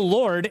knew the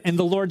Lord, and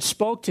the Lord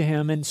spoke to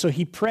him. And so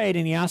he prayed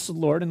and he asked the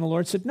Lord, and the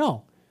Lord said,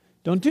 no,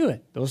 don't do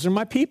it. Those are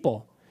my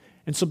people.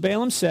 And so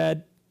Balaam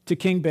said to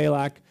King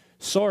Balak,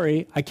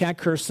 sorry, I can't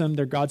curse them.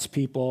 They're God's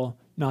people.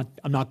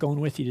 I'm not going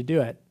with you to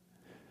do it.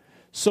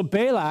 So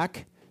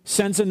Balak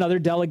sends another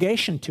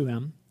delegation to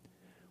him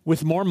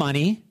with more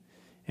money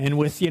and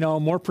with,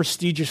 more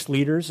prestigious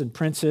leaders and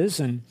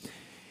princes. And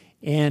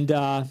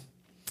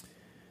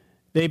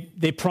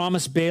they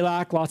promise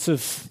Balak lots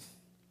of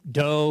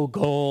dough,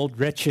 gold,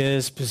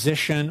 riches,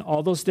 position,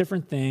 all those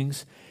different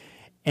things.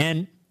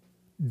 And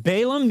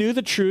Balaam knew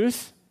the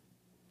truth.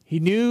 He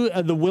knew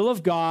the will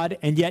of God,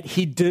 and yet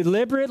he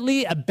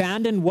deliberately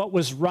abandoned what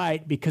was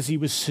right because he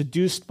was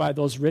seduced by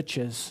those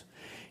riches.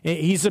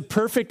 He's a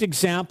perfect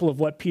example of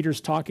what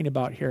Peter's talking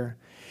about here.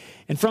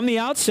 And from the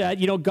outset,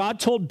 God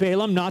told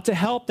Balaam not to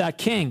help that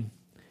king.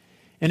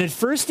 And at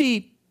first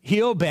he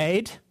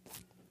obeyed.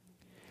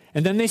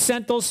 And then they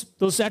sent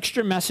those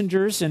extra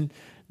messengers and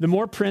the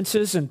more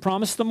princes and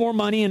promised them more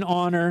money and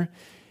honor.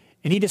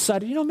 And he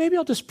decided, maybe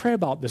I'll just pray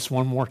about this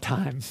one more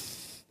time.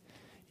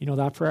 You know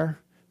that prayer?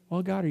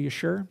 Well, God, are you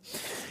sure?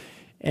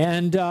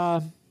 And,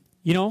 God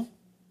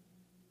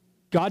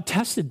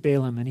tested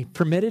Balaam and he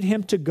permitted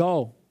him to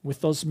go with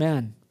those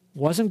men.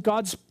 It wasn't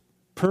God's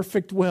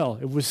perfect will.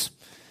 It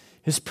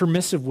his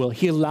permissive will.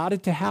 He allowed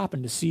it to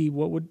happen to see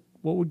what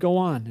would go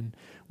on and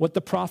what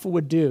the prophet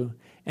would do.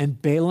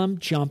 And Balaam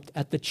jumped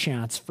at the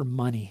chance for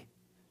money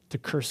to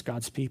curse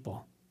God's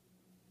people.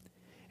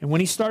 And when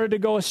he started to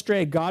go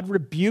astray, God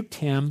rebuked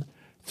him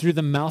through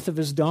the mouth of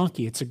his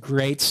donkey. It's a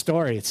great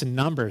story. It's in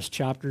Numbers,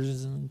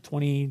 chapters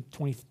 20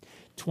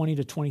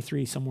 to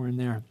 23, somewhere in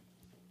there.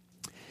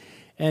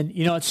 And,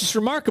 it's just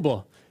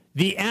remarkable.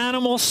 The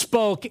animal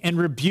spoke and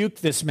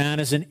rebuked this man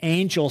as an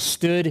angel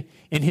stood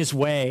in his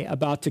way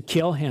about to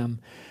kill him.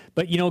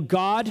 But,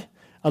 God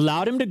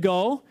allowed him to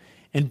go,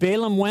 and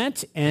Balaam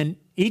went, and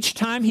each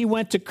time he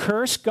went to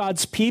curse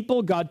God's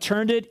people, God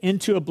turned it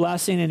into a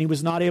blessing, and he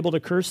was not able to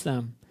curse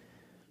them.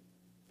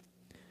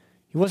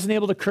 He wasn't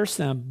able to curse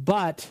them,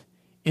 but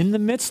in the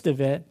midst of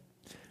it,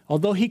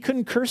 although he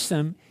couldn't curse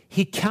them,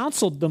 he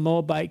counseled the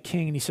Moabite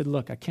king, and he said,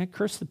 look, I can't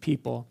curse the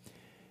people,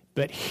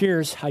 but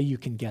here's how you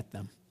can get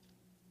them.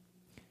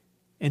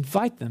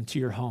 Invite them to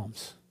your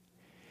homes.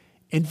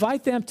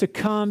 Invite them to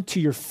come to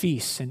your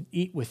feasts and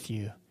eat with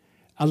you.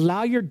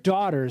 Allow your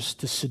daughters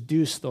to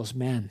seduce those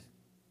men.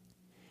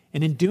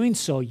 And in doing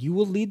so, you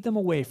will lead them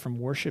away from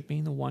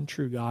worshiping the one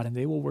true God, and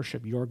they will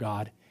worship your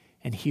God,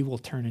 and he will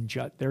turn in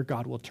their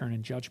God will turn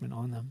in judgment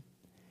on them.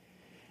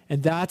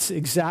 And that's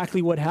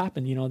exactly what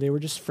happened. They were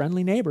just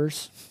friendly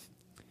neighbors,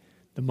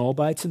 the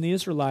Moabites and the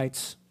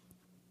Israelites.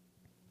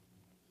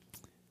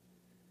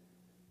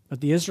 But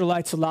the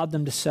Israelites allowed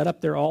them to set up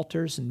their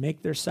altars and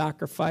make their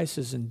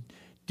sacrifices and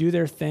do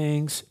their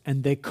things,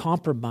 and they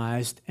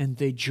compromised and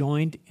they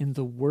joined in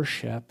the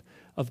worship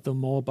of the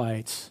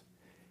Moabites.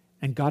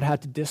 And God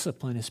had to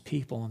discipline his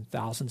people, and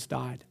thousands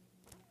died.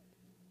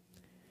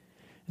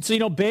 And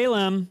so,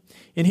 Balaam,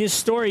 in his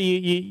story,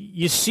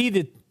 you see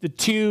the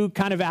two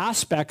kind of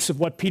aspects of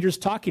what Peter's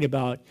talking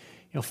about.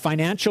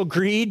 Financial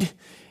greed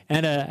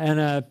and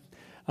a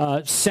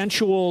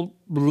sensual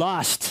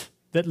lust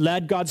that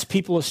led God's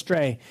people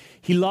astray.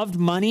 He loved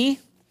money,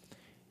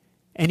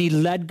 and he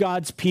led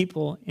God's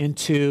people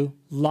into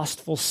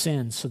lustful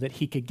sin so that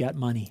he could get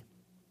money.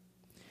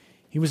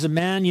 He was a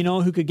man,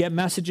 who could get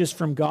messages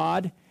from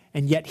God,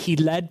 and yet he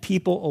led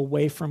people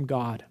away from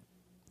God.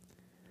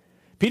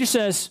 Peter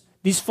says,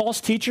 these false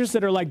teachers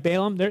that are like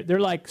Balaam, they're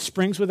like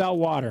springs without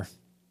water.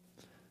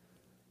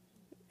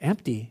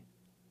 Empty.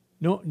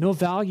 No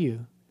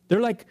value.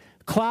 They're like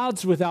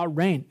clouds without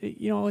rain.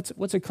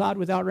 What's a cloud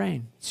without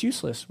rain? It's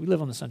useless. We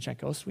live on the Sunshine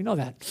Coast. We know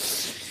that.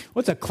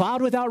 What's a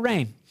cloud without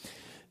rain?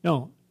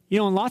 No.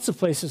 In lots of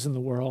places in the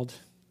world,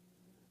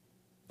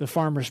 the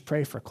farmers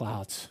pray for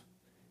clouds.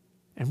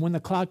 And when the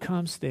cloud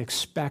comes, they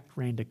expect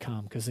rain to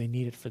come because they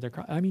need it for their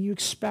crop. You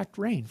expect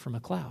rain from a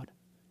cloud.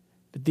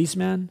 But these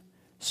men,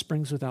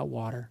 springs without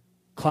water,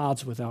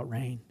 clouds without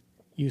rain,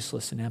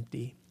 useless and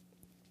empty.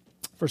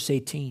 Verse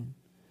 18.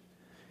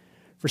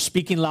 For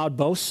speaking loud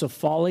boasts of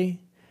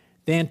folly,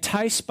 they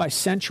entice by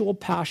sensual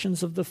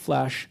passions of the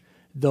flesh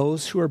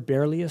those who are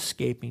barely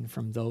escaping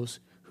from those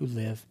who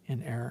live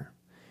in error.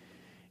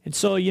 And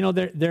so,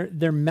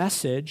 their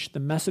message, the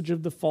message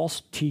of the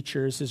false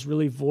teachers, is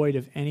really void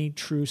of any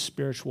true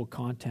spiritual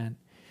content.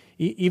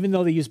 Even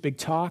though they use big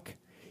talk,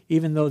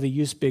 even though they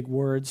use big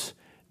words,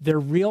 their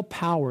real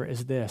power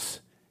is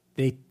this.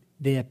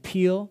 They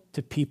appeal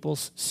to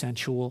people's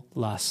sensual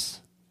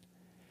lusts.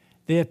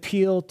 They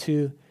appeal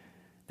to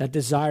that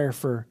desire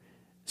for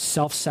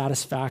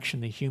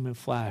self-satisfaction, the human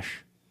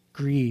flesh,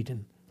 greed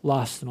and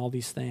lust and all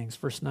these things.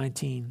 Verse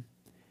 19,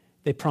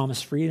 they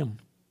promise freedom,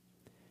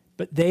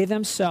 but they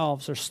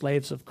themselves are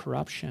slaves of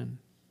corruption.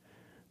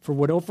 For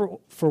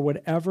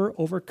whatever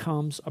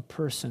overcomes a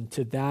person,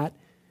 to that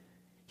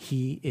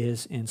he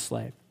is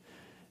enslaved.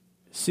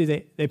 See,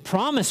 they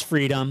promise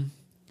freedom,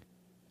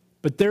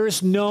 but there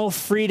is no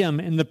freedom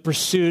in the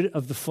pursuit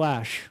of the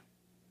flesh.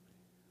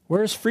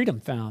 Where is freedom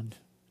found?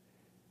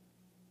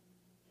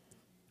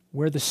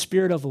 Where the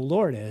Spirit of the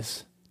Lord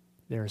is,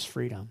 there is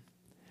freedom.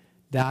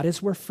 That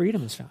is where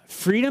freedom is found.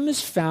 Freedom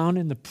is found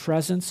in the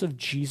presence of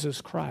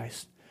Jesus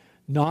Christ,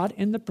 not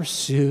in the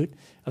pursuit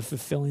of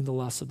fulfilling the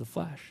lusts of the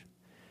flesh.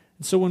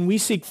 And so when we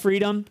seek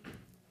freedom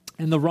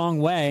in the wrong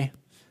way,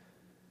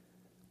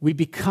 we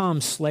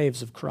become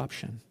slaves of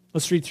corruption.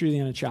 Let's read through the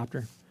end of the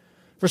chapter.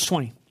 Verse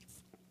 20.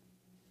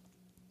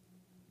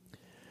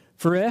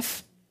 For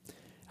if,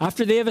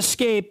 after they have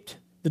escaped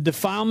the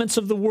defilements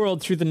of the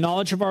world through the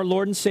knowledge of our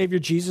Lord and Savior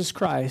Jesus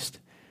Christ,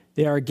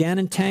 they are again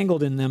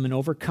entangled in them and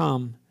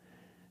overcome,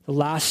 the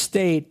last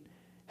state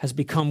has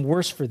become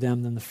worse for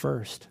them than the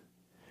first.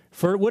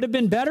 For it would have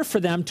been better for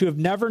them to have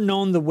never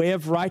known the way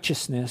of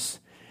righteousness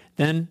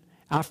than,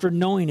 after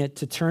knowing it,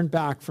 to turn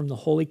back from the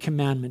holy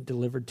commandment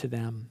delivered to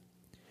them.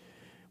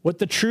 What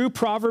the true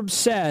proverb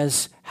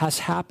says has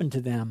happened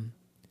to them.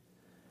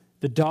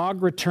 The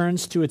dog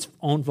returns to its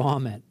own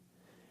vomit,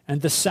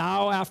 and the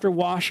sow, after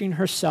washing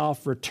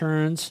herself,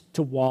 returns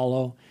to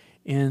wallow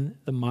in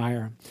the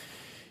mire.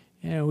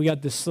 We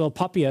got this little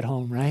puppy at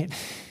home, right?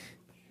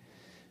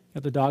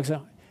 Got the dogs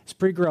out. It's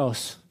pretty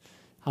gross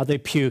how they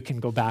puke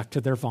and go back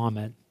to their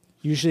vomit,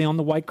 usually on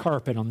the white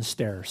carpet on the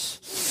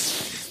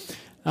stairs.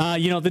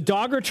 The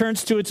dog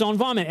returns to its own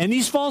vomit. And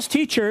these false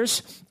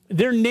teachers,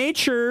 their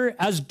nature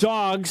as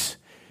dogs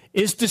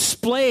is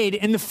displayed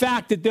in the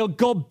fact that they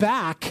go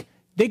back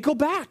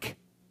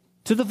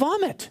to the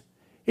vomit.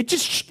 It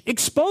just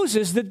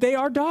exposes that they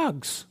are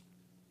dogs.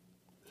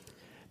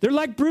 They're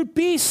like brute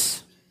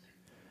beasts,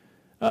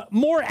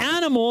 more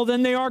animal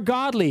than they are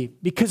godly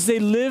because they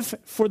live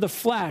for the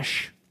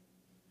flesh.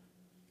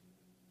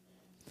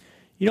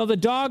 The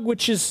dog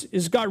which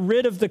is got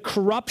rid of the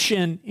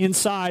corruption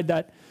inside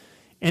that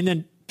and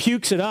then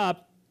pukes it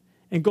up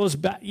and goes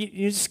back.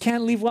 You just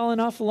can't leave well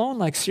enough alone.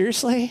 Like,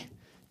 seriously?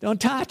 Don't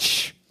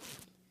touch.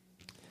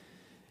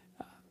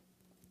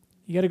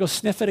 You got to go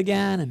sniff it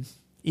again and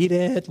eat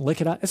it and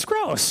lick it up. It's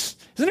gross.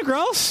 Isn't it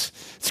gross?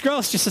 It's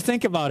gross just to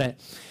think about it.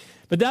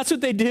 But that's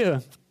what they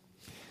do.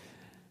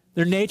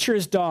 Their nature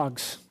is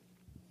dogs.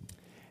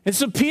 And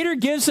so Peter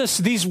gives us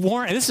these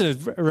warnings. This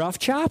is a rough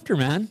chapter,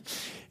 man.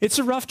 It's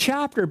a rough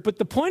chapter. But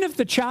the point of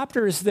the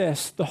chapter is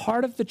this. The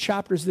heart of the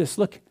chapter is this.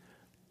 Look,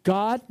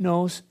 God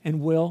knows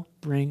and will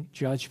bring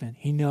judgment.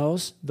 He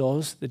knows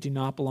those that do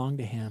not belong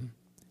to him.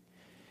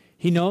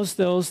 He knows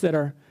those that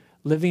are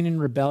living in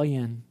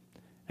rebellion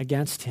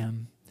against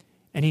him.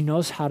 And he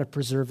knows how to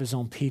preserve his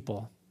own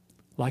people,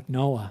 like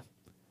Noah,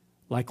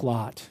 like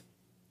Lot,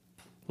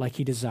 like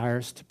he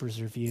desires to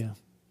preserve you.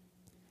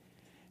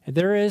 And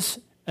there is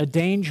a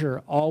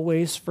danger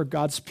always for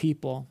God's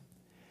people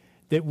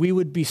that we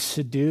would be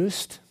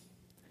seduced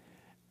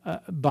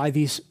by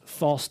these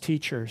false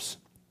teachers.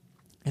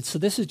 And so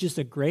this is just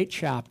a great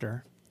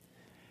chapter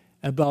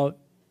about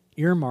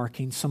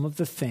earmarking some of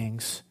the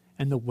things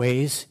and the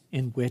ways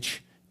in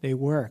which they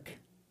work.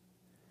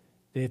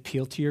 They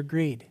appeal to your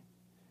greed.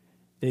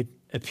 They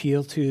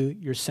appeal to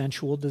your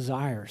sensual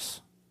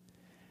desires.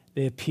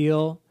 They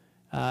appeal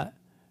to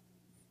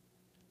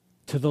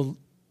the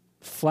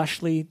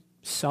fleshly,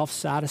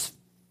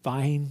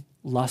 self-satisfying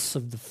lusts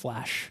of the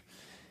flesh.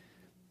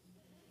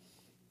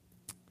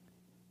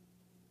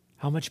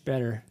 How much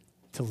better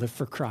to live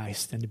for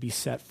Christ and to be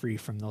set free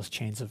from those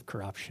chains of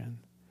corruption.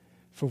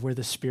 For where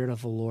the Spirit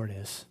of the Lord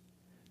is,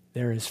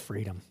 there is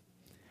freedom.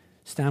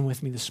 Stand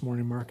with me this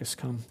morning, Marcus.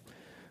 Come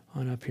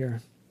on up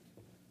here.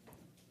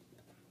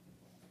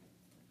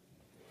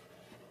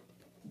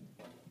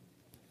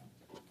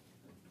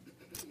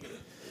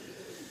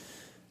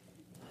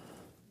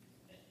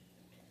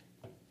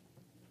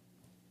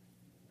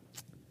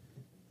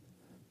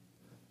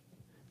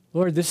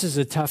 Lord, this is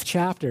a tough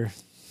chapter.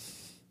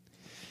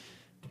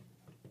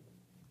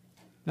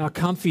 Not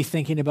comfy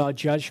thinking about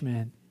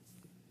judgment.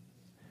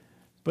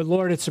 But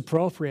Lord, it's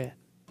appropriate.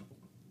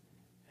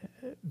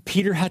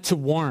 Peter had to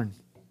warn.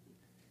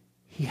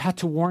 He had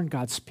to warn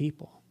God's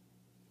people.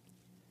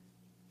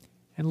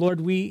 And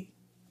Lord, we,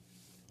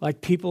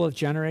 like people of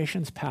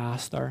generations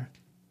past, are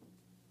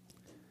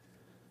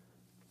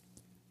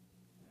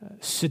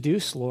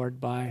seduced,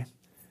 Lord, by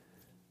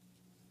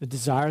the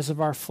desires of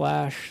our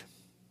flesh,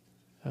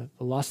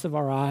 the lust of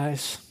our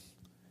eyes,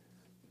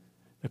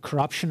 the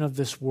corruption of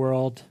this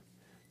world.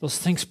 Those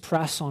things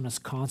press on us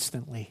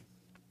constantly.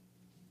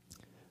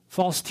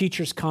 False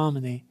teachers come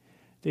and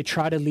they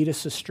try to lead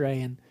us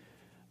astray. And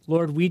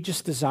Lord, we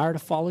just desire to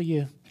follow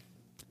you.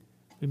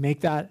 We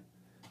make that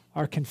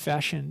our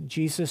confession.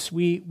 Jesus,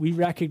 we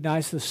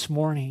recognize this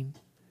morning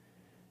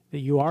that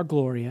you are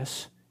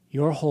glorious,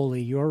 you're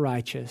holy, you're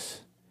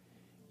righteous.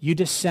 You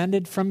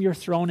descended from your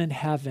throne in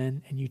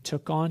heaven and you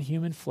took on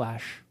human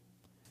flesh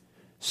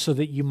so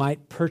that you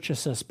might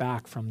purchase us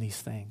back from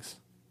these things.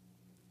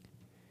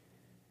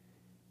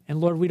 And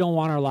Lord, we don't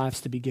want our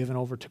lives to be given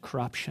over to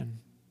corruption.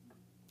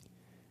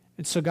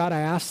 And so God,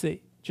 I ask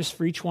that just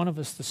for each one of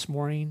us this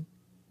morning,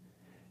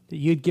 that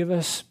you'd give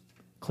us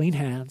clean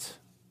hands,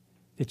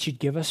 that you'd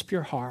give us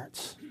pure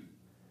hearts.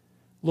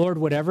 Lord,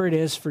 whatever it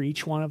is for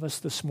each one of us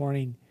this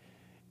morning,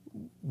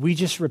 we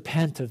just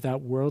repent of that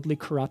worldly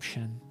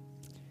corruption.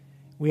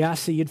 We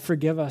ask that you'd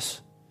forgive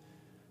us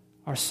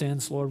our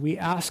sins, Lord. We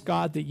ask,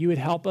 God, that you would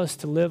help us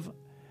to live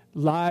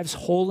lives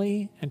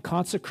holy and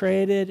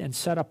consecrated and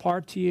set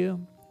apart to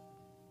you.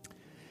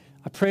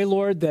 I pray,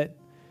 Lord, that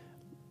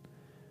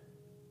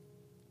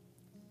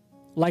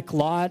like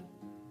Lot,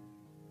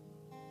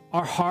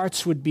 our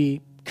hearts would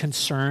be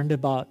concerned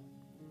about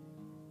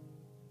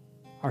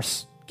our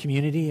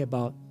community,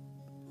 about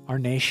our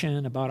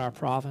nation, about our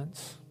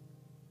province.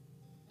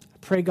 I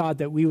pray, God,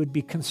 that we would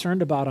be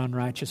concerned about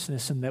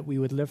unrighteousness and that we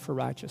would live for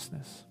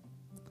righteousness.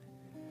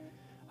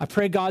 I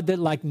pray, God, that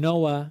like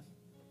Noah,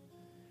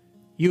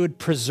 you would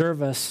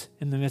preserve us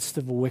in the midst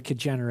of a wicked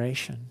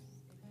generation.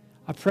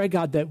 I pray,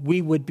 God, that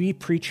we would be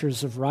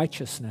preachers of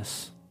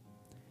righteousness.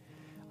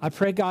 I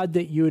pray, God,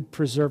 that you would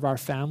preserve our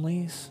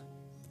families,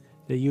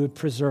 that you would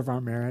preserve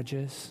our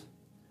marriages,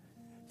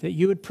 that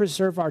you would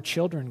preserve our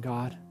children,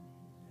 God.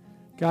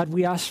 God,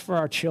 we ask for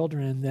our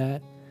children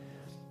that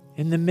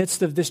in the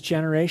midst of this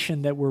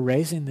generation that we're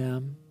raising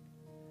them,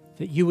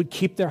 that you would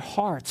keep their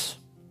hearts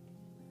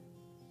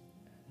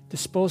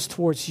disposed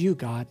towards you,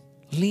 God,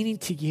 leaning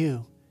to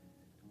you.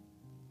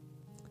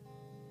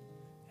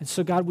 And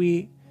so, God,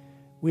 we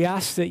We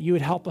ask that you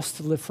would help us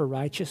to live for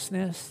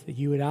righteousness, that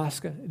you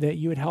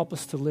would help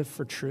us to live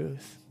for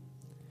truth.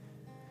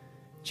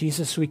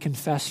 Jesus, we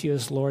confess you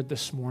as Lord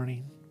this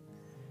morning.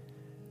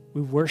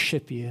 We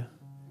worship you.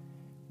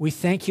 We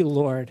thank you,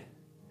 Lord,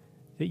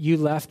 that you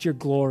left your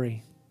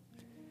glory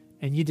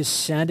and you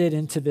descended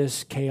into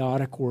this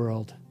chaotic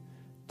world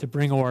to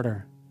bring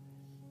order,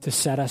 to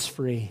set us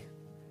free.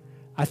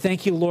 I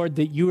thank you, Lord,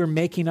 that you are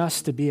making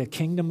us to be a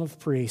kingdom of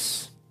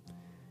priests.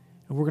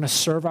 And we're going to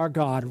serve our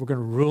God. We're going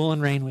to rule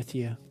and reign with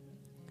you.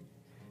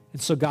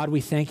 And so, God,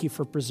 we thank you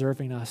for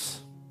preserving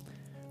us.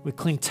 We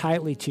cling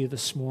tightly to you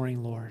this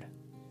morning, Lord.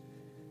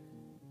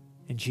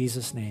 In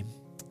Jesus' name,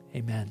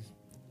 amen.